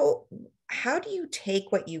 how do you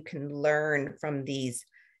take what you can learn from these,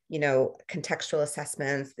 contextual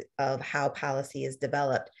assessments of how policy is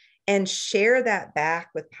developed and share that back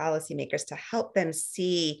with policymakers to help them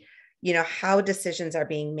see, how decisions are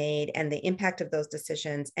being made and the impact of those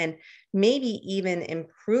decisions, and maybe even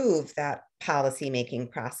improve that policy making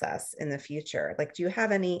process in the future? Like, do you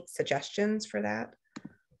have any suggestions for that?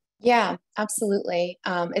 Yeah, absolutely.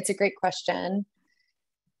 It's a great question.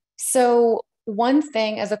 So one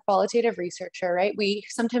thing as a qualitative researcher, right, we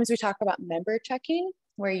talk about member checking,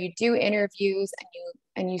 where you do interviews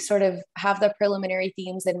and you sort of have the preliminary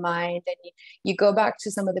themes in mind, and you go back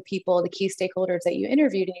to some of the people, the key stakeholders that you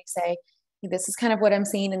interviewed, and you say, this is kind of what I'm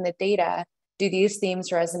seeing in the data. Do these themes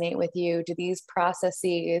resonate with you? Do these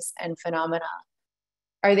processes and phenomena,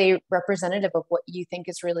 are they representative of what you think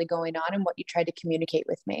is really going on and what you tried to communicate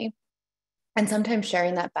with me? And sometimes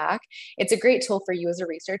sharing that back, it's a great tool for you as a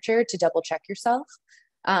researcher to double check yourself,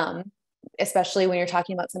 especially when you're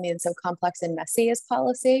talking about something that's so complex and messy as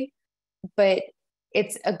policy. But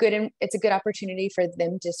it's a good opportunity for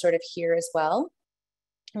them to sort of hear as well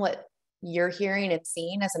what you're hearing and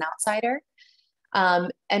seeing as an outsider.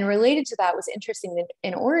 And related to that was interesting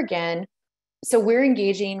in Oregon. So we're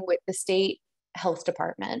engaging with the state health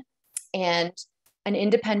department and an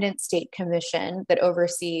independent state commission that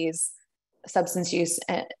oversees substance use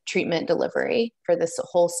treatment delivery for this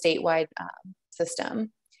whole statewide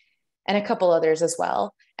system, and a couple others as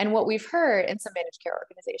well. And what we've heard in some managed care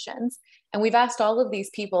organizations, and we've asked all of these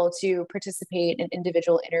people to participate in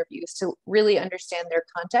individual interviews to really understand their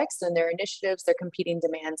context and their initiatives, their competing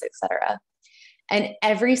demands, et cetera. And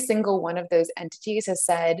every single one of those entities has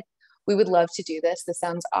said, we would love to do this. This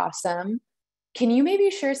sounds awesome. Can you maybe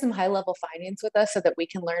share some high level findings with us so that we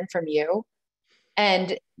can learn from you?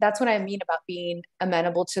 And that's what I mean about being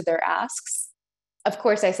amenable to their asks. Of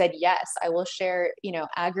course, I said, yes, I will share,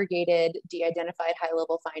 aggregated, de-identified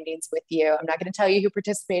high-level findings with you. I'm not going to tell you who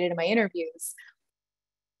participated in my interviews,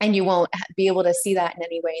 and you won't be able to see that in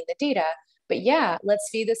any way in the data. But yeah, let's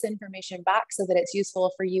feed this information back so that it's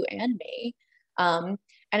useful for you and me. And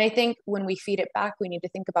I think when we feed it back, we need to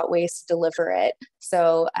think about ways to deliver it.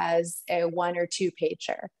 So as a 1 or 2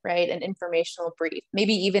 pager, right? An informational brief,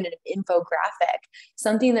 maybe even an infographic,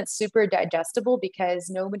 something that's super digestible,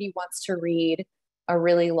 because nobody wants to read a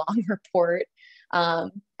really long report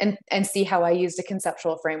and see how I used a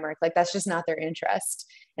conceptual framework. Like, that's just not their interest.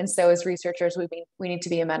 And so as researchers, we need to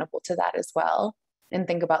be amenable to that as well, and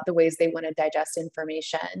think about the ways they want to digest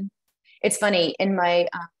information. It's funny, in my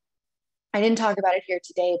I didn't talk about it here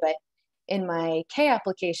today, but in my K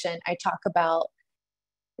application, I talk about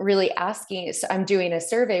really asking, so I'm doing a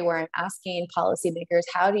survey where I'm asking policymakers,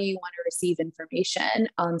 how do you want to receive information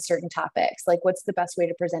on certain topics? Like, what's the best way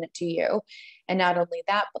to present it to you? And not only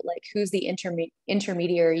that, but like, who's the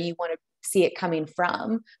intermediary you want to see it coming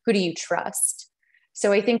from? Who do you trust?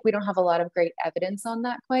 So I think we don't have a lot of great evidence on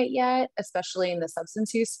that quite yet, especially in the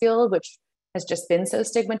substance use field, which has just been so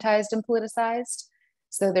stigmatized and politicized.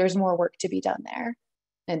 So there's more work to be done there.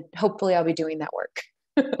 And hopefully I'll be doing that work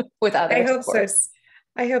with others, of course.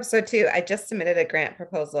 I hope so too. I just submitted a grant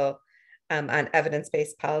proposal on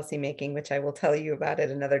evidence-based policymaking, which I will tell you about at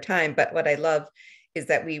another time. But what I love is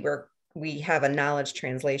that we have a knowledge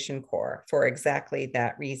translation core for exactly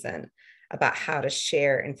that reason, about how to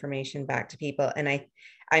share information back to people. And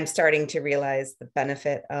I'm starting to realize the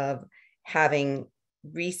benefit of having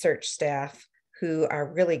research staff who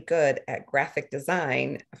are really good at graphic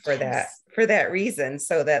design for that reason,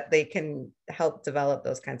 so that they can help develop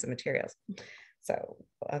those kinds of materials. So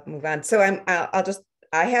I'll move on. So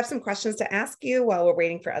I have some questions to ask you while we're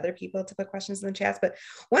waiting for other people to put questions in the chats. But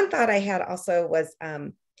one thought I had also was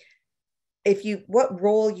what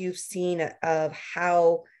role you've seen of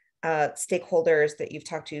how stakeholders that you've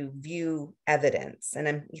talked to view evidence. And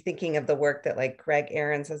I'm thinking of the work that like Greg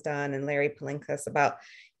Ahrens has done and Larry Palinkas about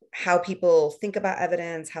how people think about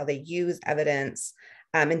evidence, how they use evidence.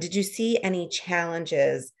 And did you see any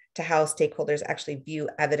challenges to how stakeholders actually view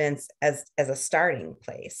evidence as a starting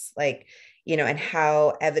place? Like, and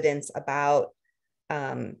how evidence about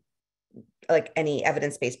like any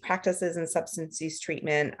evidence-based practices in substance use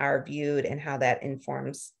treatment are viewed and how that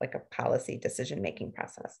informs like a policy decision-making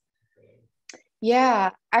process? Yeah,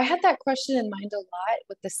 I had that question in mind a lot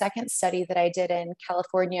with the second study that I did in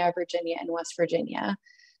California, Virginia, and West Virginia.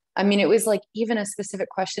 I mean, it was like even a specific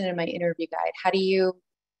question in my interview guide.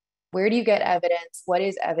 Where do you get evidence? What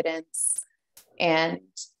is evidence? And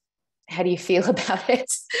how do you feel about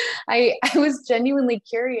it? I was genuinely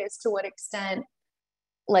curious to what extent,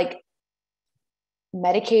 like,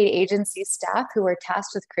 Medicaid agency staff who are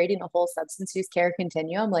tasked with creating a whole substance use care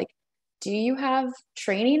continuum, like, do you have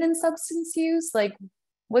training in substance use? Like,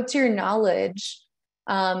 what's your knowledge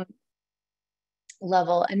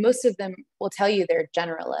level? And most of them will tell you they're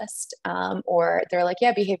generalist, or they're like,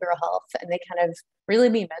 yeah, behavioral health. And they kind of really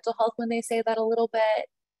mean mental health when they say that a little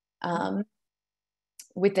bit,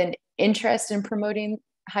 with an interest in promoting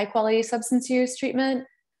high quality substance use treatment,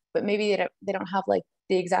 but maybe they don't have like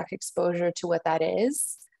the exact exposure to what that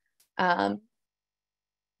is.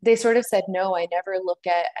 They sort of said, no, I don't look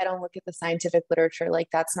at the scientific literature. Like,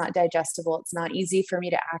 that's not digestible. It's not easy for me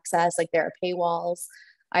to access. Like, there are paywalls.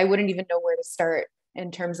 I wouldn't even know where to start in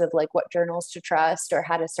terms of like what journals to trust or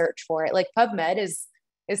how to search for it. Like, PubMed is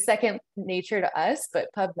second nature to us, but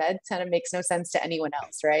PubMed kind of makes no sense to anyone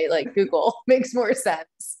else, right? Like, Google makes more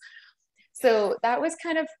sense. So that was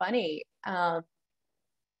kind of funny. And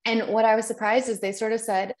what I was surprised is they sort of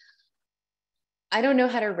said, I don't know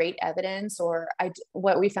how to rate evidence, or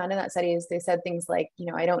what we found in that study is they said things like,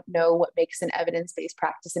 I don't know what makes an evidence-based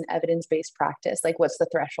practice an evidence-based practice. Like, what's the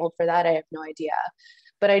threshold for that? I have no idea.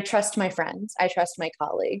 But I trust my friends. I trust my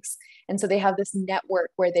colleagues. And so they have this network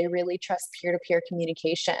where they really trust peer-to-peer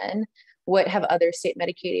communication. What have other state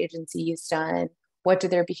Medicaid agencies done? What do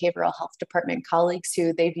their behavioral health department colleagues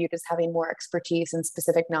who they viewed as having more expertise and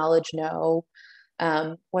specific knowledge know?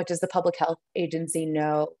 What does the public health agency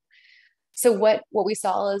know? So what we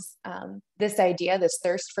saw is this idea, this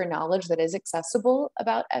thirst for knowledge that is accessible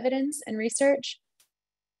about evidence and research.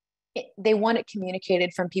 They want it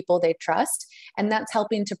communicated from people they trust, and that's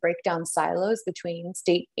helping to break down silos between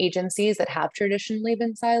state agencies that have traditionally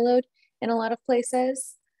been siloed in a lot of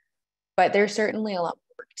places. But there's certainly a lot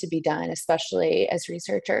more work to be done, especially as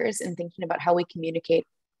researchers, in thinking about how we communicate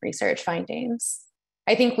research findings.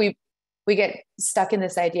 I think we get stuck in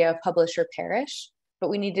this idea of publish or perish, but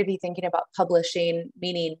we need to be thinking about publishing,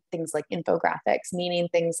 meaning things like infographics, meaning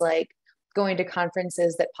things like going to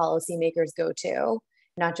conferences that policymakers go to,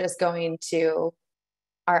 not just going to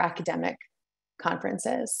our academic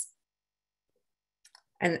conferences.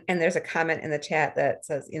 And there's a comment in the chat that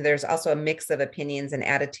says, there's also a mix of opinions and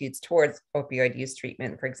attitudes towards opioid use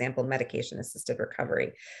treatment, for example, medication-assisted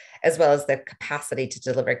recovery, as well as the capacity to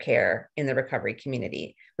deliver care in the recovery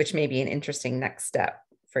community, which may be an interesting next step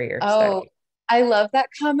for your study. I love that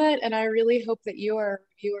comment, and I really hope that you are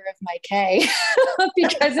a viewer of my K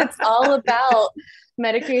because it's all about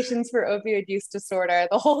medications for opioid use disorder,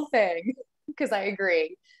 the whole thing, because I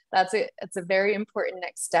agree. It's a very important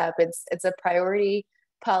next step. It's a priority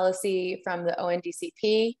policy from the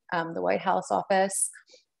ONDCP, the White House office.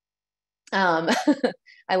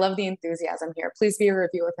 I love the enthusiasm here. Please be a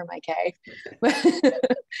reviewer for my K.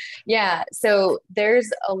 Yeah, so there's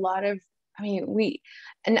a lot of,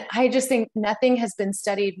 and I just think nothing has been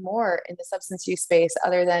studied more in the substance use space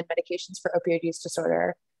other than medications for opioid use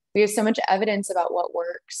disorder. We have so much evidence about what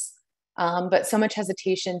works, but so much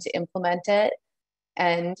hesitation to implement it,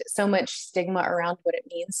 and so much stigma around what it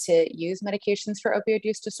means to use medications for opioid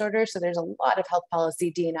use disorder. So there's a lot of health policy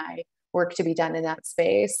D&I work to be done in that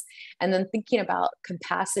space. And then thinking about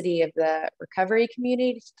capacity of the recovery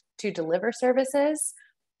community to deliver services,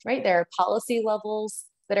 right? There are policy levels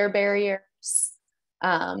that are barriers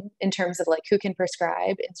in terms of like who can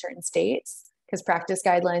prescribe in certain states, because practice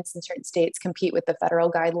guidelines in certain states compete with the federal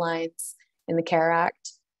guidelines in the CARE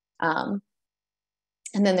Act.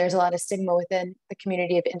 And then there's a lot of stigma within the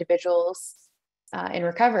community of individuals in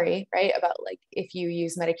recovery, right? About like, if you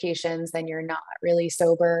use medications, then you're not really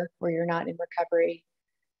sober or you're not in recovery.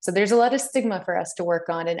 So there's a lot of stigma for us to work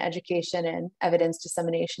on in education and evidence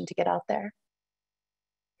dissemination to get out there.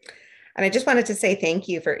 And I just wanted to say thank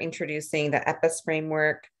you for introducing the EPIS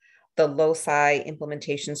framework, the LOCI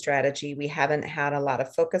implementation strategy. We haven't had a lot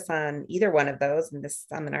of focus on either one of those in this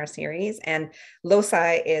seminar series. And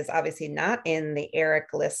LOCI is obviously not in the ERIC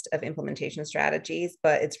list of implementation strategies,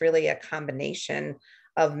 but it's really a combination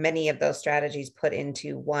of many of those strategies put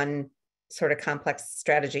into one sort of complex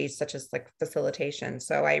strategies such as like facilitation.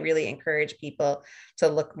 So I really encourage people to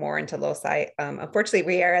look more into loci. Unfortunately,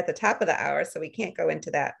 we are at the top of the hour, so we can't go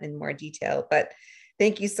into that in more detail, but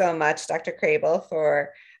thank you so much, Dr. Crable,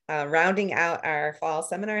 for rounding out our fall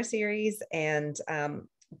seminar series, and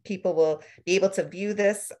people will be able to view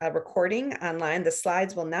this recording online. The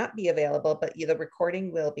slides will not be available, but the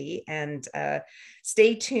recording will be. And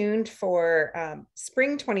stay tuned for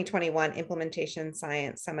Spring 2021 Implementation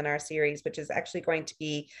Science Seminar Series, which is actually going to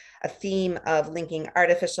be a theme of linking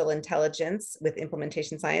artificial intelligence with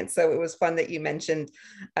implementation science. So it was fun that you mentioned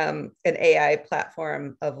an AI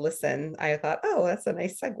platform of Listen. I thought, oh, that's a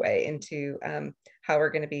nice segue into how we're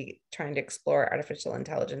going to be trying to explore artificial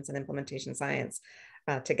intelligence and implementation science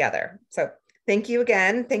together. So thank you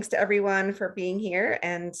again. Thanks to everyone for being here,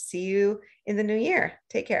 and see you in the new year.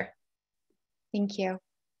 Take care. Thank you.